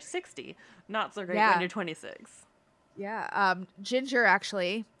when you're 60, not so great when you're 26. Yeah. Ginger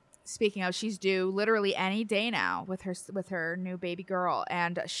actually, speaking of, she's due literally any day now with her new baby girl,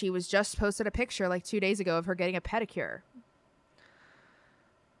 and she was just posted a picture like 2 days ago of her getting a pedicure.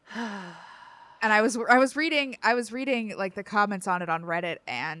 And I was reading like the comments on it on Reddit,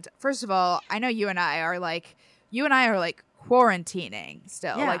 and first of all, I know you and I are like quarantining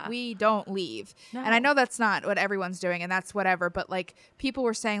still. Yeah. Like we don't leave. No. And I know that's not what everyone's doing, and that's whatever, but like people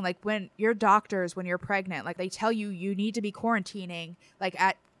were saying like when your doctors, when you're pregnant, like they tell you need to be quarantining like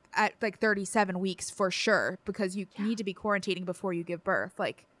at like 37 weeks for sure, because you need to be quarantining before you give birth.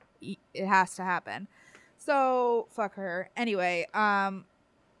 Like it has to happen. So fuck her. Anyway,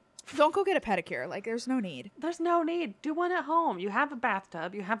 don't go get a pedicure. Like, there's no need. There's no need. Do one at home. You have a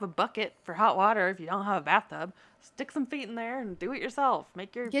bathtub. You have a bucket for hot water if you don't have a bathtub. Stick some feet in there and do it yourself.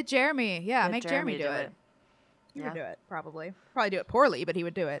 Get Jeremy. Yeah, make Jeremy do it. He would do it, probably. Probably do it poorly, but he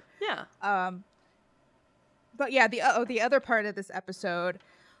would do it. Yeah. But yeah, the other part of this episode,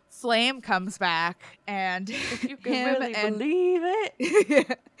 Flame comes back, and if you can really believe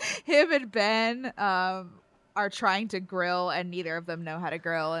it, him and Ben are trying to grill, and neither of them know how to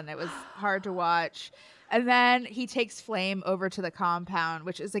grill, and it was hard to watch. And then he takes Flame over to the compound,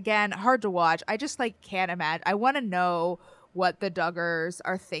 which is again hard to watch. I just like can't imagine. I want to know what the Duggars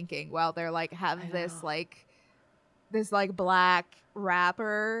are thinking while they're like have this black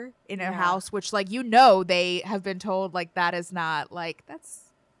wrapper in a house, which like they have been told like that is not like that's.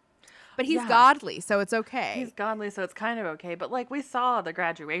 But he's godly, so it's okay. He's godly, so it's kind of okay. But, like, we saw the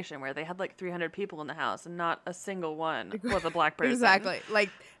graduation where they had, like, 300 people in the house, and not a single one was a black person. Exactly. Like,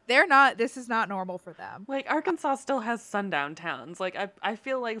 this is not normal for them. Like, Arkansas still has sundown towns. Like, I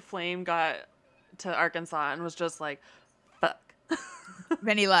feel like Flame got to Arkansas and was just like, fuck.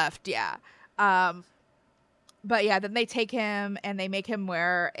 Then he left, yeah. But, yeah, then they take him, and they make him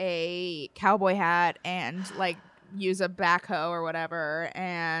wear a cowboy hat and, like, use a backhoe or whatever,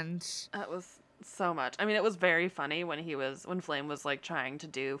 and that was so much. I mean, it was very funny when Flame was like trying to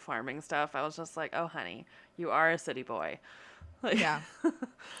do farming stuff. I was just like, oh honey, you are a city boy. Like, yeah.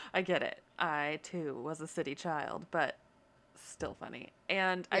 I get it. I too was a city child, but still funny.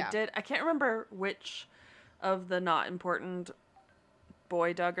 And I can't remember which of the not important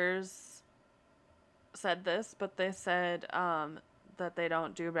boy Duggars said this, but they said that they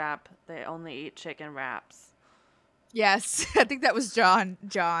don't do rap, they only eat chicken wraps. Yes, I think that was John.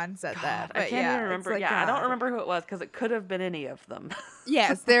 John said that. I can't even remember. Like, I don't remember who it was because it could have been any of them.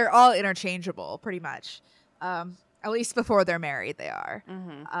 Yes, they're all interchangeable, pretty much. At least before they're married, they are.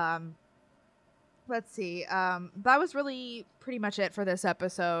 Mm-hmm. Let's see. That was really pretty much it for this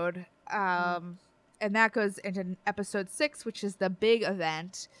episode. And that goes into episode 6, which is the big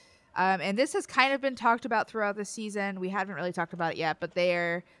event. And this has kind of been talked about throughout the season. We haven't really talked about it yet, but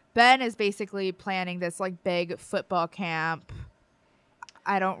Ben is basically planning this like big football camp.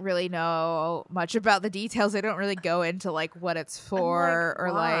 I don't really know much about the details. They don't really go into like what it's for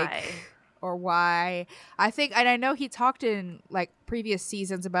or why. I think, and I know he talked in like previous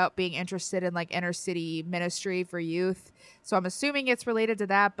seasons about being interested in like inner city ministry for youth. So I'm assuming it's related to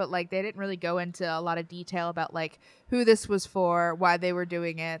that, but like they didn't really go into a lot of detail about like who this was for, why they were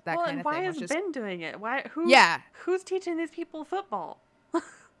doing it, that kind of thing. Why has Ben doing it? Who's teaching these people football?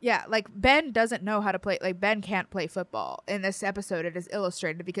 Yeah, like Ben doesn't know how to play. Like Ben can't play football. In this episode, it is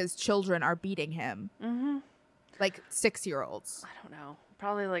illustrated because children are beating him. Mm-hmm. Like 6-year-olds. I don't know.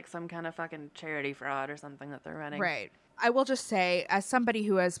 Probably like some kind of fucking charity fraud or something that they're running. Right. I will just say, as somebody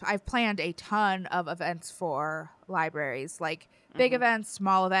who I've planned a ton of events for libraries, like big events,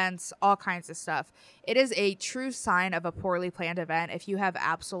 small events, all kinds of stuff. It is a true sign of a poorly planned event if you have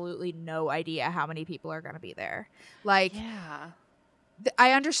absolutely no idea how many people are going to be there. Like, yeah.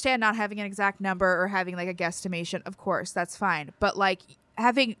 I understand not having an exact number or having like a guesstimation. Of course, that's fine. But like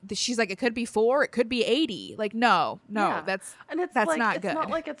she's like, it could be 4, it could be 80. Like, no, yeah. that's like, not good. It's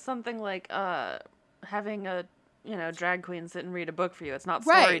not like it's something like having a drag queen sit and read a book for you. It's not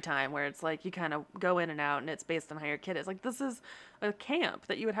story time where it's like you kind of go in and out and it's based on how your kid is. Like, this is a camp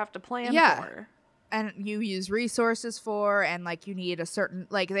that you would have to plan for. And you use resources for, and like you need a certain,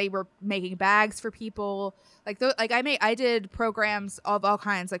 like they were making bags for people. Like I did programs of all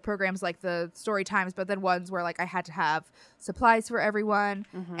kinds, like programs like the story times, but then ones where like I had to have supplies for everyone.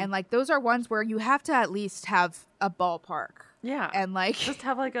 Mm-hmm. And like those are ones where you have to at least have a ballpark. Yeah. And like just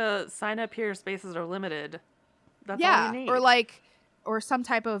have like a sign up here, spaces are limited. That's all you need. Or some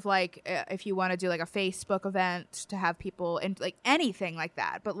type of like, if you want to do like a Facebook event to have people in, like anything like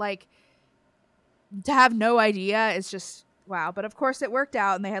that. But like, to have no idea is just wow. But of course it worked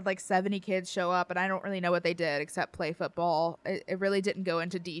out and they had like 70 kids show up, and I don't really know what they did except play football. It really didn't go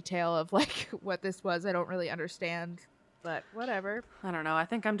into detail of like what this was. I don't really understand, but whatever. I don't know. I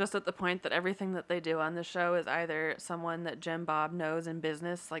think I'm just at the point that everything that they do on the show is either someone that Jim Bob knows in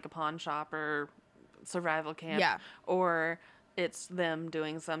business, like a pawn shop or survival camp, or it's them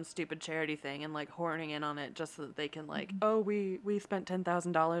doing some stupid charity thing and like horning in on it just so that they can like, oh, we spent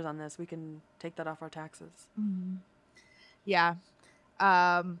 $10,000 on this, we can take that off our taxes. Mm-hmm. Yeah,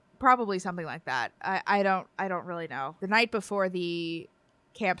 probably something like that. I don't really know. The night before the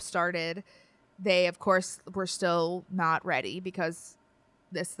camp started, they of course were still not ready because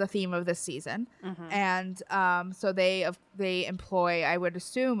this the theme of this season. Mm-hmm. And so they employ, I would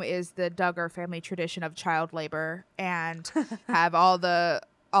assume, is the Duggar family tradition of child labor, and have all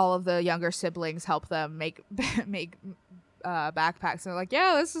of the younger siblings help them make backpacks. And they're like,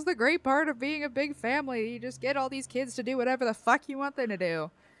 yeah, this is the great part of being a big family. You just get all these kids to do whatever the fuck you want them to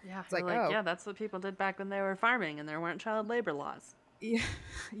do. Yeah, it's like yeah, that's what people did back when they were farming and there weren't child labor laws. Yeah,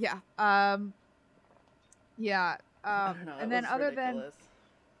 yeah, yeah. And then other ridiculous.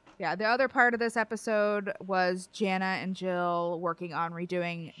 Yeah, the other part of this episode was Jana and Jill working on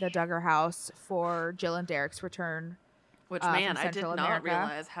redoing the Duggar house for Jill and Derek's return. Which, man, I did not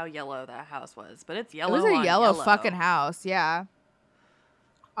realize how yellow that house was, but it's yellow. It was a yellow fucking house, yeah.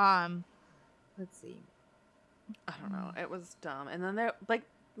 Let's see. I don't know. It was dumb. And then there, like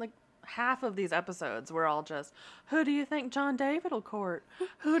half of these episodes were all just, who do you think John David will court?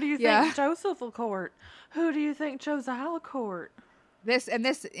 Who do you think Joseph will court? Who do you think Josiah will court? In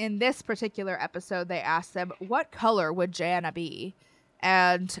this particular episode, they asked them, what color would Jana be?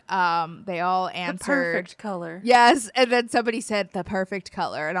 And they all answered, the perfect color. Yes. And then somebody said the perfect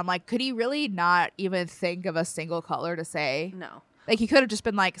color. And I'm like, could he really not even think of a single color to say? No. Like, he could have just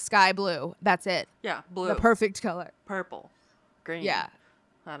been like sky blue. That's it. Yeah, blue. The perfect color. Purple. Green. Yeah.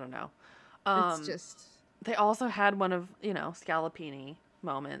 I don't know. It's just... They also had one of, Scallopini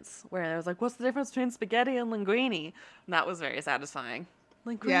moments where there was like, what's the difference between spaghetti and linguine? And that was very satisfying.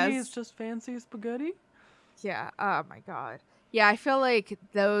 Linguine is just fancy spaghetti? Yeah. Oh, my God. Yeah, I feel like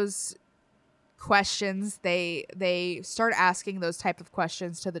those questions, they start asking those type of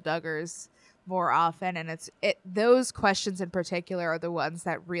questions to the Duggars more often, and those questions in particular are the ones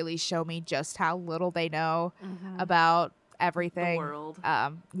that really show me just how little they know about everything. The world.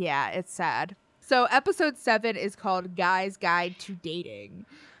 Yeah, it's sad. So episode 7 is called Guy's Guide to Dating.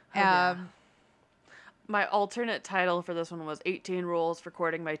 My alternate title for this one was 18 Rules for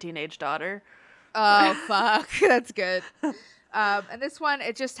Courting My Teenage Daughter. Oh, fuck. That's good. And this one,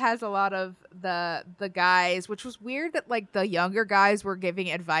 it just has a lot of the guys, which was weird that like the younger guys were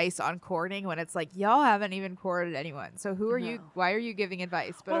giving advice on courting when it's like, y'all haven't even courted anyone. So who are you? Why are you giving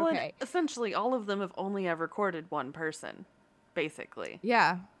advice? But okay. Essentially, all of them have only ever courted one person, basically.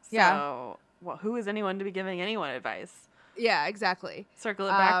 Yeah. So, who is anyone to be giving anyone advice? Yeah, exactly. Circle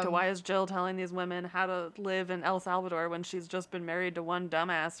it back to why is Jill telling these women how to live in El Salvador when she's just been married to one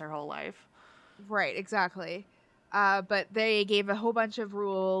dumbass her whole life? Right, exactly. But they gave a whole bunch of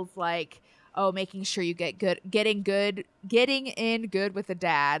rules like, oh, making sure you getting in good with the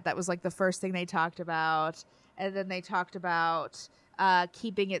dad. That was like the first thing they talked about. And then they talked about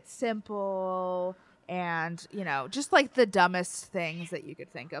keeping it simple and, just like the dumbest things that you could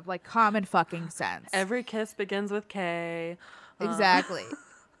think of, like common fucking sense. Every kiss begins with K. Exactly.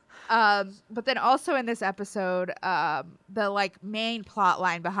 But then also in this episode, the like main plot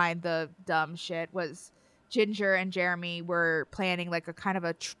line behind the dumb shit was Ginger and Jeremy were planning like a kind of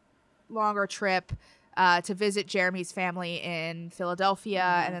a longer trip to visit Jeremy's family in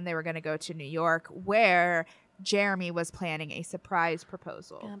Philadelphia, and then they were going to go to New York, where Jeremy was planning a surprise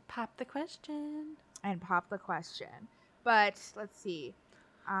proposal. Gonna pop the question. But let's see.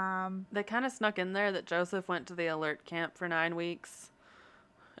 They kind of snuck in there that Joseph went to the alert camp for 9 weeks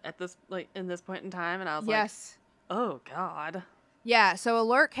at this in this point in time, and I was like, oh God. Yeah, so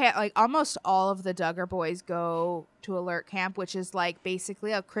alert camp, like almost all of the Duggar boys go to alert camp, which is like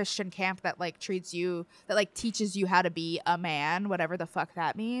basically a Christian camp that like teaches you how to be a man, whatever the fuck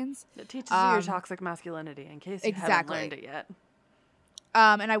that means. It teaches you your toxic masculinity, in case you haven't learned it yet.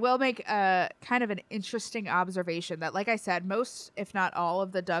 And I will make a kind of an interesting observation that, like I said, most, if not all,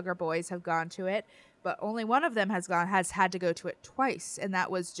 of the Duggar boys have gone to it, but only one of them has had to go to it twice, and that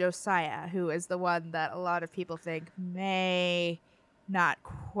was Josiah, who is the one that a lot of people think may not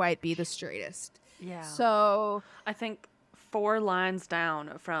quite be the straightest. Yeah. So I think 4 lines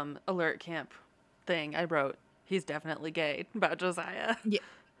down from alert camp thing I wrote, he's definitely gay, about Josiah.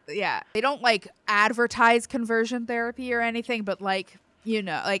 Yeah. They don't like advertise conversion therapy or anything, but like,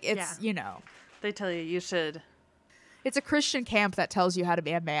 it's, They tell you should. It's a Christian camp that tells you how to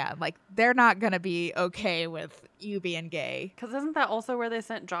be a man. Like, they're not going to be okay with you being gay. Because isn't that also where they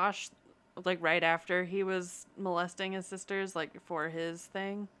sent Josh, like, right after he was molesting his sisters, like, for his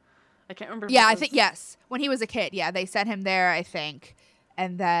thing? I can't remember. Yeah, I think, yes. When he was a kid, yeah, they sent him there, I think.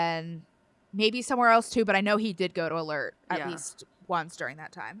 And then maybe somewhere else, too, but I know he did go to alert at least once during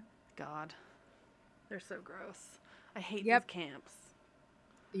that time. God. They're so gross. I hate these camps.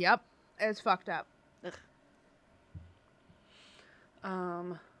 Yep. It's fucked up. Ugh.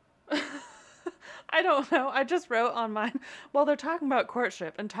 I don't know. I just wrote on mine, well, they're talking about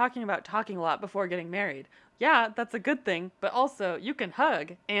courtship and talking about talking a lot before getting married. Yeah, that's a good thing, but also you can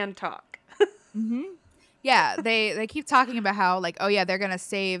hug and talk. Mm-hmm. Yeah, they keep talking about how, like, oh yeah, they're gonna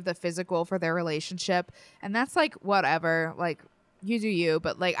save the physical for their relationship, and that's like whatever, like, you do you,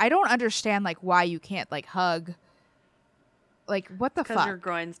 but like I don't understand like why you can't like hug. Like, what the fuck? Because your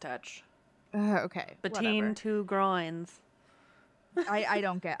groins touch. Okay. Between whatever. 2 groins. I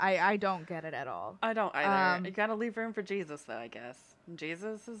don't get it at all. I don't either. You gotta leave room for Jesus, though, I guess.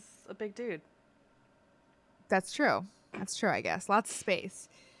 Jesus is a big dude. That's true, I guess. Lots of space.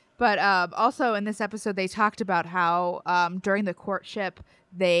 But also in this episode, they talked about how during the courtship,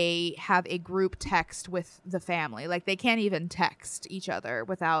 they have a group text with the family. Like, they can't even text each other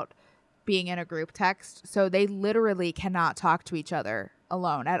without being in a group text. So they literally cannot talk to each other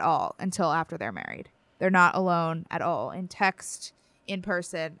alone at all until after they're married. They're not alone at all in text, in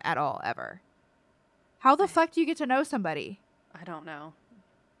person, at all, ever. How the fuck do you get to know somebody? I don't know.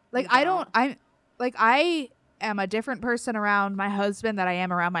 Like, I am a different person around my husband than I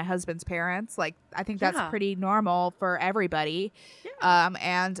am around my husband's parents. Like, I think that's pretty normal for everybody. Yeah.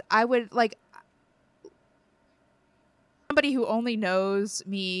 And I would, like, somebody who only knows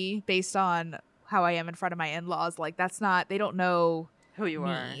me based on how I am in front of my in-laws, like, that's not, they don't know who you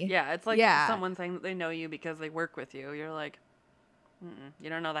are. Yeah, it's like someone saying that they know you because they work with you. You're like, you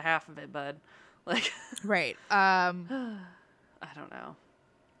don't know the half of it, bud. Like, right. I don't know.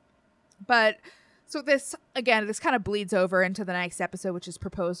 But so this kind of bleeds over into the next episode, which is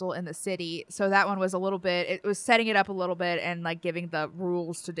Proposal in the City. So that one was it was setting it up a little bit and like giving the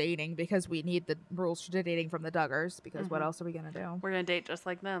rules to dating, because we need the rules to dating from the Duggars, because what else are we going to do? We're going to date just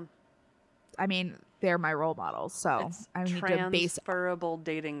like them. I mean, they're my role models, so I need to base transferable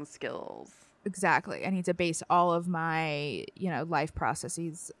dating skills. Exactly. I need to base all of my, life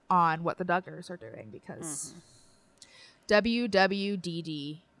processes on what the Duggars are doing, because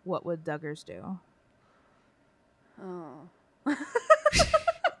WWDD, what would Duggars do? Oh.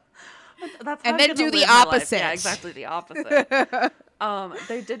 That's and then do the opposite. Yeah, exactly the opposite.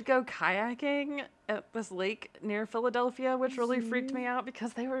 They did go kayaking at this lake near Philadelphia, which really freaked me out,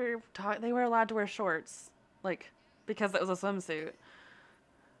 because they were allowed to wear shorts, like, because it was a swimsuit.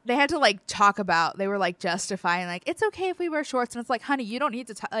 They had to like talk about, they were like justifying, like, it's okay if we wear shorts, and it's like, honey, you don't need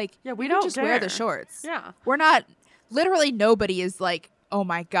to we don't just wear the shorts. Yeah, we're not. literally nobody is like, oh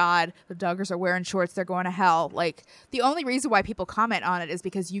my God, the Duggars are wearing shorts, they're going to hell. Like, the only reason why people comment on it is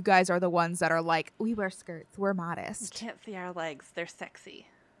because you guys are the ones that are like, we wear skirts, we're modest. You can't see our legs, they're sexy.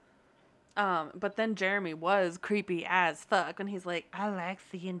 But then Jeremy was creepy as fuck when he's like, I like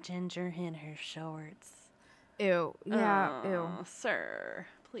seeing Ginger in her shorts. Ew. Yeah, ew. Sir,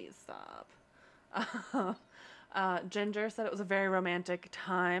 please stop. Ginger said it was a very romantic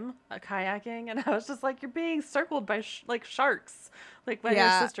time kayaking, and I was just like, you're being circled by like sharks, like by your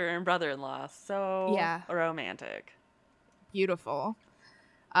sister and brother-in-law. So romantic. Beautiful.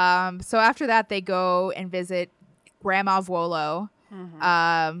 So after that, they go and visit Grandma Vuolo.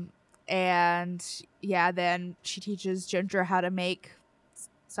 And then she teaches Ginger how to make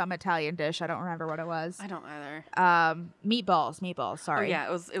some Italian dish. I don't remember what it was. I don't either. Meatballs. Sorry. Oh,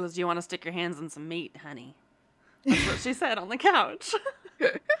 yeah, it was. Do you want to stick your hands in some meat, honey? That's what she said on the couch.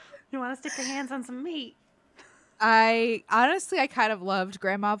 You want to stick your hands on some meat? I kind of loved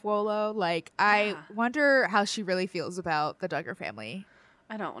Grandma Vuolo. Like, I wonder how she really feels about the Duggar family.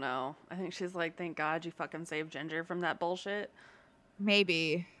 I don't know. I think she's like, thank God you fucking saved Ginger from that bullshit.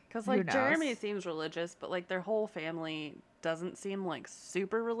 Maybe. Because, like, Jeremy seems religious, but, like, their whole family doesn't seem, like,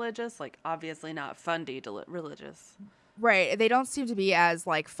 super religious. Like, obviously not fundy religious. Right. They don't seem to be as,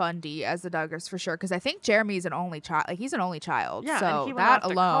 like, fundy as the Duggars, for sure. Because I think Jeremy's an only child. Like, he's an only child. Yeah, so and he went that off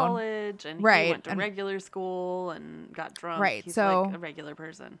to alone, college, and he went to regular school and got drunk. Right. He's, so like, a regular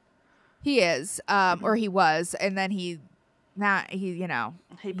person. He is. Or he was. And then he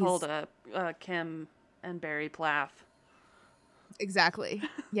pulled a Kim and Barry Plath. Exactly.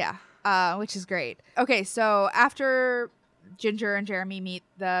 Yeah. Which is great. Okay, so after Ginger and Jeremy meet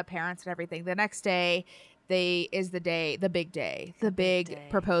the parents and everything, the next day the big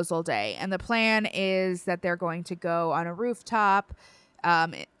proposal day. And the plan is that they're going to go on a rooftop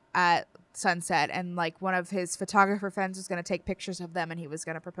at sunset, and like one of his photographer friends was going to take pictures of them and he was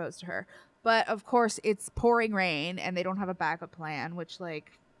going to propose to her. But of course it's pouring rain and they don't have a backup plan, which,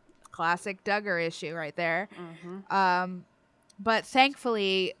 like, classic Duggar issue right there. But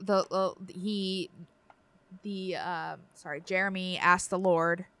thankfully, Jeremy asked the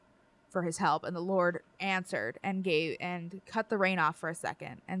Lord for his help, and the Lord answered and cut the rain off for a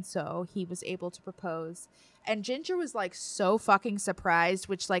second, and so he was able to propose. And Ginger was like so fucking surprised.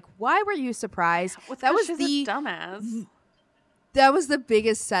 Which, like, why were you surprised? That was the dumbass. That was the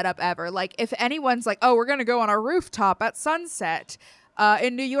biggest setup ever. Like, if anyone's like, "Oh, we're gonna go on a rooftop at sunset."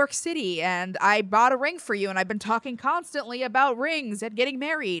 In New York City, and I bought a ring for you, and I've been talking constantly about rings and getting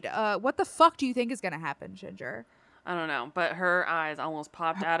married. What the fuck do you think is going to happen, Ginger? I don't know, but her eyes almost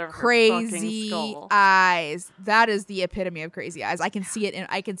popped out of her crazy fucking skull. Eyes. That is the epitome of crazy eyes. I can see it, and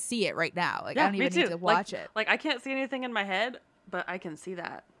I can see it right now. Like, I don't even need to watch it. Like, I can't see anything in my head, but I can see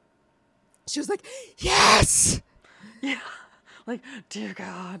that. She was like, "Yes!" Yeah. Like, dear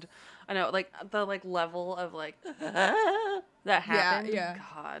God. I know, like, the, like, level of, like, that happened. Yeah.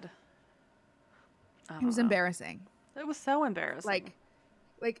 God. It was embarrassing. It was so embarrassing.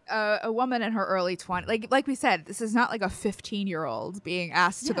 Like a woman in her early 20s. Like we said, this is not like a 15-year-old being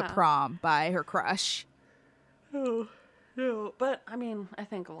asked to the prom by her crush. No. But, I mean, I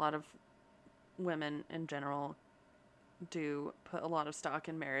think a lot of women in general do put a lot of stock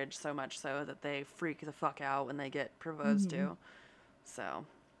in marriage, so much so that they freak the fuck out when they get proposed to. So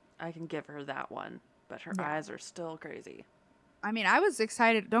I can give her that one, but her eyes are still crazy. I mean, I was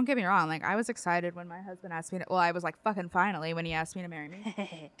excited. Don't get me wrong. Like, I was excited when my husband asked me to, well, I was like, fucking finally, when he asked me to marry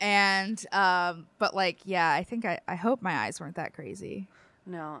me. And, but like, yeah, I think I hope my eyes weren't that crazy.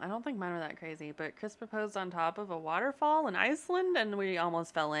 No, I don't think mine were that crazy, but Chris proposed on top of a waterfall in Iceland, and we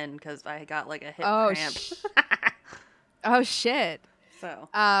almost fell in because I got like a hip cramp. Oh, shit. So,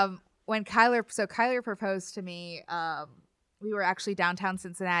 when Kyler proposed to me, we were actually downtown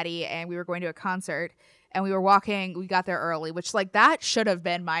Cincinnati, and we were going to a concert, and we were walking. We got there early, which, like, that should have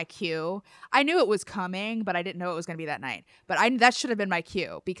been my cue. I knew it was coming, but I didn't know it was going to be that night. But that should have been my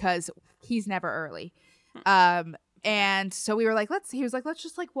cue because he's never early. And so we were like, he was like, let's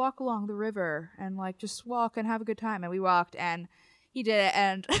just like walk along the river and like just walk and have a good time. And we walked, and he did it.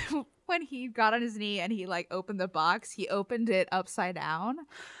 And when he got on his knee and he like opened the box, he opened it upside down,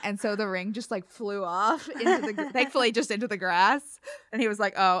 and so the ring just like flew off into the thankfully just into the grass. And he was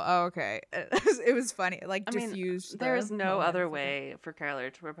like, oh okay. It was funny. Like, diffused. There is no other way for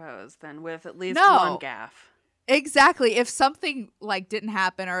Kyler to propose than with at least one gaff. Exactly. If something like didn't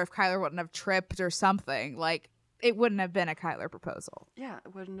happen, or if Kyler wouldn't have tripped or something, like, it wouldn't have been a Kyler proposal. Yeah,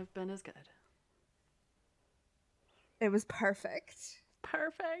 it wouldn't have been as good. It was perfect.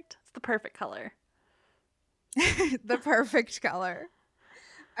 Perfect. It's the perfect color. The perfect color.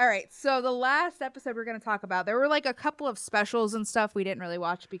 All right, so the last episode we're going to talk about, there were like a couple of specials and stuff we didn't really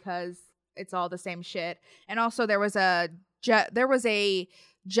watch because it's all the same shit. And also there was a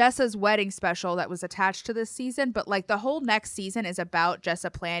Jessa's wedding special that was attached to this season, but like the whole next season is about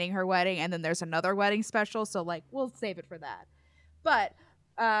Jessa planning her wedding, and then there's another wedding special, so like we'll save it for that. But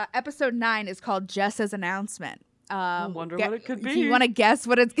episode 9 is called Jessa's announcement. I wonder what it could be. Do you want to guess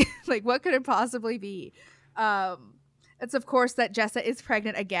what it's like? What could it possibly be? It's of course that Jessa is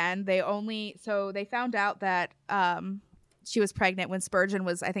pregnant again. They found out that she was pregnant when Spurgeon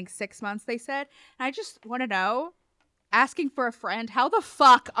was, I think, 6 months. They said, and I just want to know, asking for a friend, how the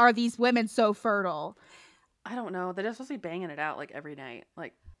fuck are these women so fertile? I don't know. They're just supposed to be banging it out like every night.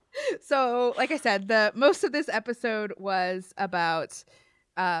 Like, so like I said, the most of this episode was about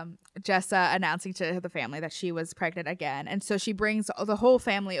Jessa announcing to the family that she was pregnant again, and so she brings the whole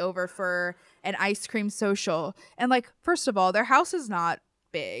family over for an ice cream social. And like, first of all, their house is not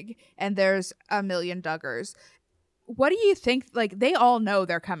big and there's a million Duggars. What do you think? Like, they all know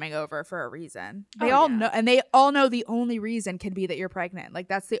they're coming over for a reason. They all know, and they all know the only reason can be that you're pregnant. Like,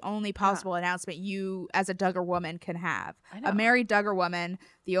 that's the only possible announcement you as a Duggar woman can have. A married Duggar woman,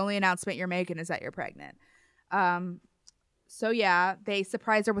 the only announcement you're making is that you're pregnant. So yeah, they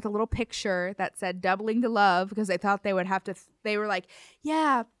surprised her with a little picture that said "doubling the love" because they thought they would have to. They were like,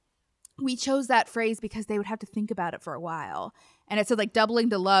 "Yeah, we chose that phrase because they would have to think about it for a while." And it said like "doubling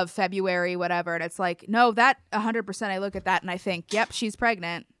the love" February, whatever. And it's like, no, that 100%. I look at that and I think, "Yep, she's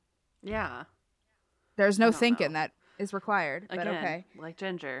pregnant." Yeah. There's no thinking that is required. Again, but okay, like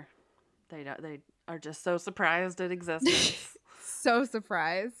Ginger, they are just so surprised at existence. So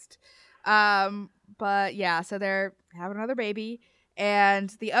surprised. But yeah, so they're having another baby. And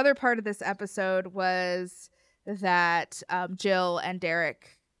the other part of this episode was that Jill and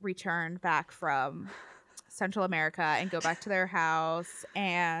Derek return back from Central America and go back to their house.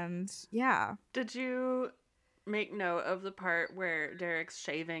 And yeah. Did you make note of the part where Derek's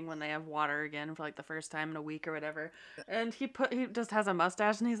shaving when they have water again for like the first time in a week or whatever, and he just has a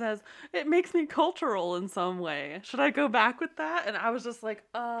mustache and he says, "It makes me cultural in some way. Should I go back with that?" And I was just like,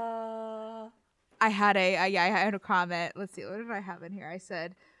 I had a comment. Let's see, what did I have in here? I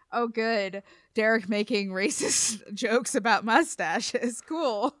said, "Oh, good, Derek making racist jokes about mustaches.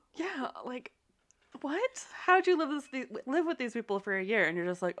 Cool." Yeah, like, what? How'd you live with these people for a year and you're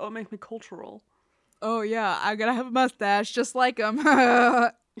just like, "Oh, it makes me cultural." Oh yeah, I'm gonna have a mustache just like him.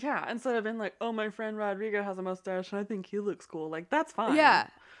 Yeah, instead of being like, "Oh, my friend Rodrigo has a mustache and I think he looks cool." Like, that's fine.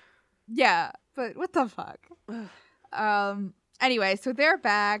 Yeah, but what the fuck? Anyway, so they're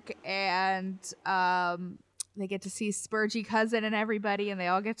back and they get to see Spurgy cousin and everybody, and they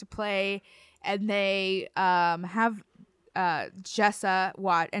all get to play, and they have Jessa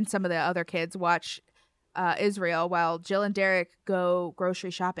watch and some of the other kids watch Israel while Jill and Derek go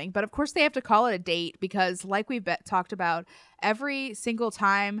grocery shopping. But of course they have to call it a date because, like we've talked about, every single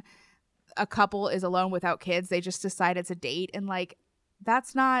time a couple is alone without kids, they just decide it's a date, and like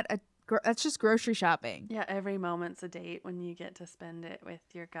that's just grocery shopping. Yeah, every moment's a date when you get to spend it with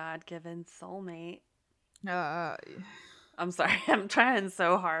your God-given soulmate. I'm sorry, I'm trying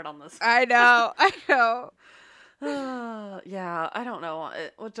so hard on this. I know. Yeah, I don't know.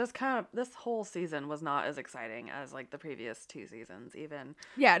 It was just kind of, this whole season was not as exciting as like the previous 2 seasons even.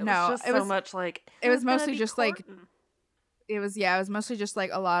 Yeah, it no. Was just so much like, it was mostly just like, it was mostly just like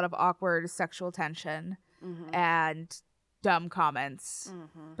a lot of awkward sexual tension and dumb comments.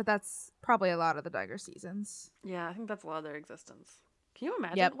 But that's probably a lot of the Duggar seasons. Yeah, I think that's a lot of their existence. Can you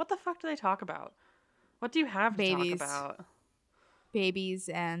imagine? Yep. What the fuck do they talk about? What do you have to talk about? Babies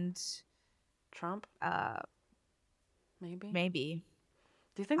and Trump? Maybe.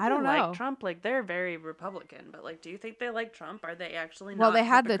 Do you think they like Trump? Like, they're very Republican, but like, do you think they like Trump? Are they actually not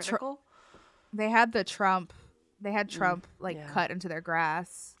hypocritical? They had Trump cut into their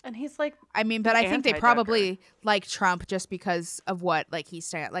grass. And he's like, I mean, but I think they probably like Trump just because of what like he's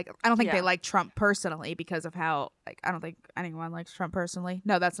saying. Like, I don't think they like Trump personally because of how, like, I don't think anyone likes Trump personally.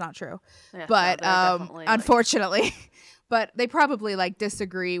 No, that's not true. Yeah, but unfortunately, but they probably like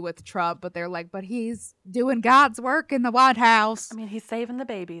disagree with Trump, but they're like, but he's doing God's work in the White House. I mean, he's saving the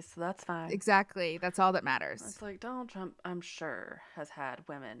babies, so that's fine. Exactly. That's all that matters. It's like Donald Trump, I'm sure, has had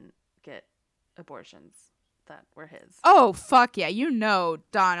women get abortions that were his. Oh, fuck yeah. You know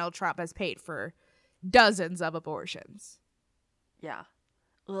Donald Trump has paid for dozens of abortions. Yeah.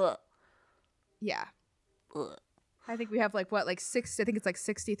 Ugh. Yeah. Ugh. I think we have I think it's like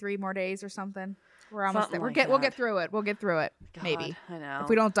 63 more days or something. We're almost there. We'll get through it. We'll get through it. God, maybe. I know. If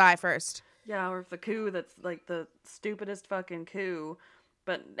we don't die first. Yeah, or if the coup that's like the stupidest fucking coup,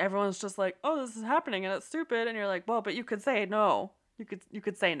 but everyone's just like, "Oh, this is happening and it's stupid." And you're like, "Well, but you could say no. You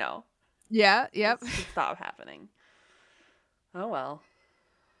could say no. Yeah. Yep. It should stop happening. Oh well.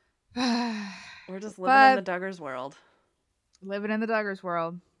 We're just living in the Duggars world. Living in the Duggars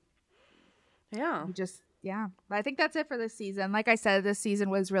world. Yeah. But I think that's it for this season. Like I said, this season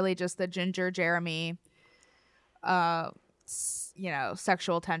was really just the Ginger Jeremy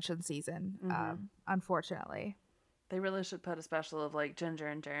sexual tension season. Unfortunately. They really should put a special of like Ginger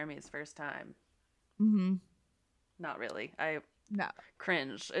and Jeremy's first time. Not really. I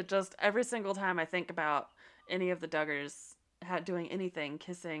cringe. It just every single time I think about any of the Duggars doing anything,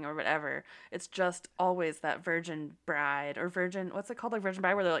 kissing or whatever, it's just always that virgin bride or virgin, what's it called, like virgin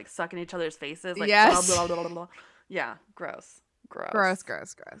bride, where they're like sucking each other's faces, like yes. blah, blah, blah, blah, blah. Yeah, gross.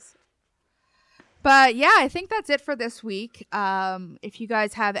 But yeah, I think that's it for this week. If you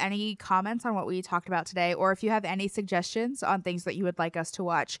guys have any comments on what we talked about today, or if you have any suggestions on things that you would like us to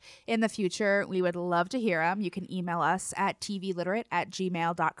watch in the future, we would love to hear them. You can email us at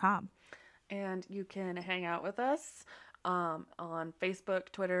tvliterate@gmail.com. And you can hang out with us on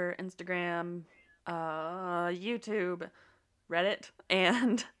Facebook, Twitter, Instagram, YouTube, Reddit,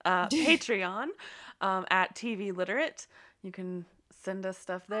 and Patreon at TV Literate. You can send us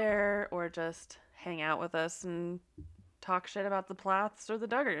stuff there or just hang out with us and talk shit about the Plaths or the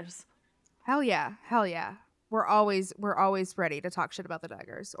Duggars. Hell yeah. We're always ready to talk shit about the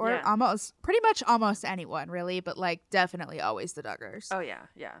Duggars, or pretty much almost anyone really, but like definitely always the Duggars. Oh yeah.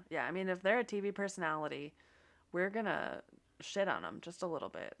 I mean, if they're a TV personality, we're gonna shit on them just a little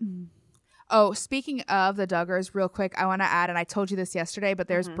bit. Oh, speaking of the Duggars, real quick, I want to add, and I told you this yesterday, but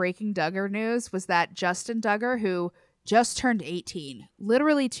there's breaking Duggar news, was that Justin Duggar, who just turned 18,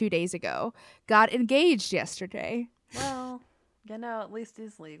 literally 2 days ago, got engaged yesterday. Well, at least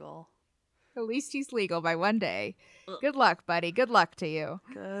he's legal. At least he's legal by one day. Ugh. Good luck, buddy. Good luck to you.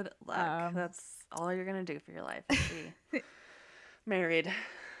 Good luck. That's all you're going to do for your life. Be married.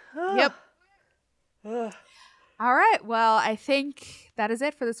 Yep. All right. Well, I think that is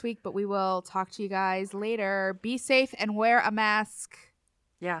it for this week, but we will talk to you guys later. Be safe and wear a mask.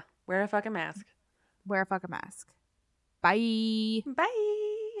 Yeah. Wear a fucking mask. Wear a fucking mask. Bye. Bye.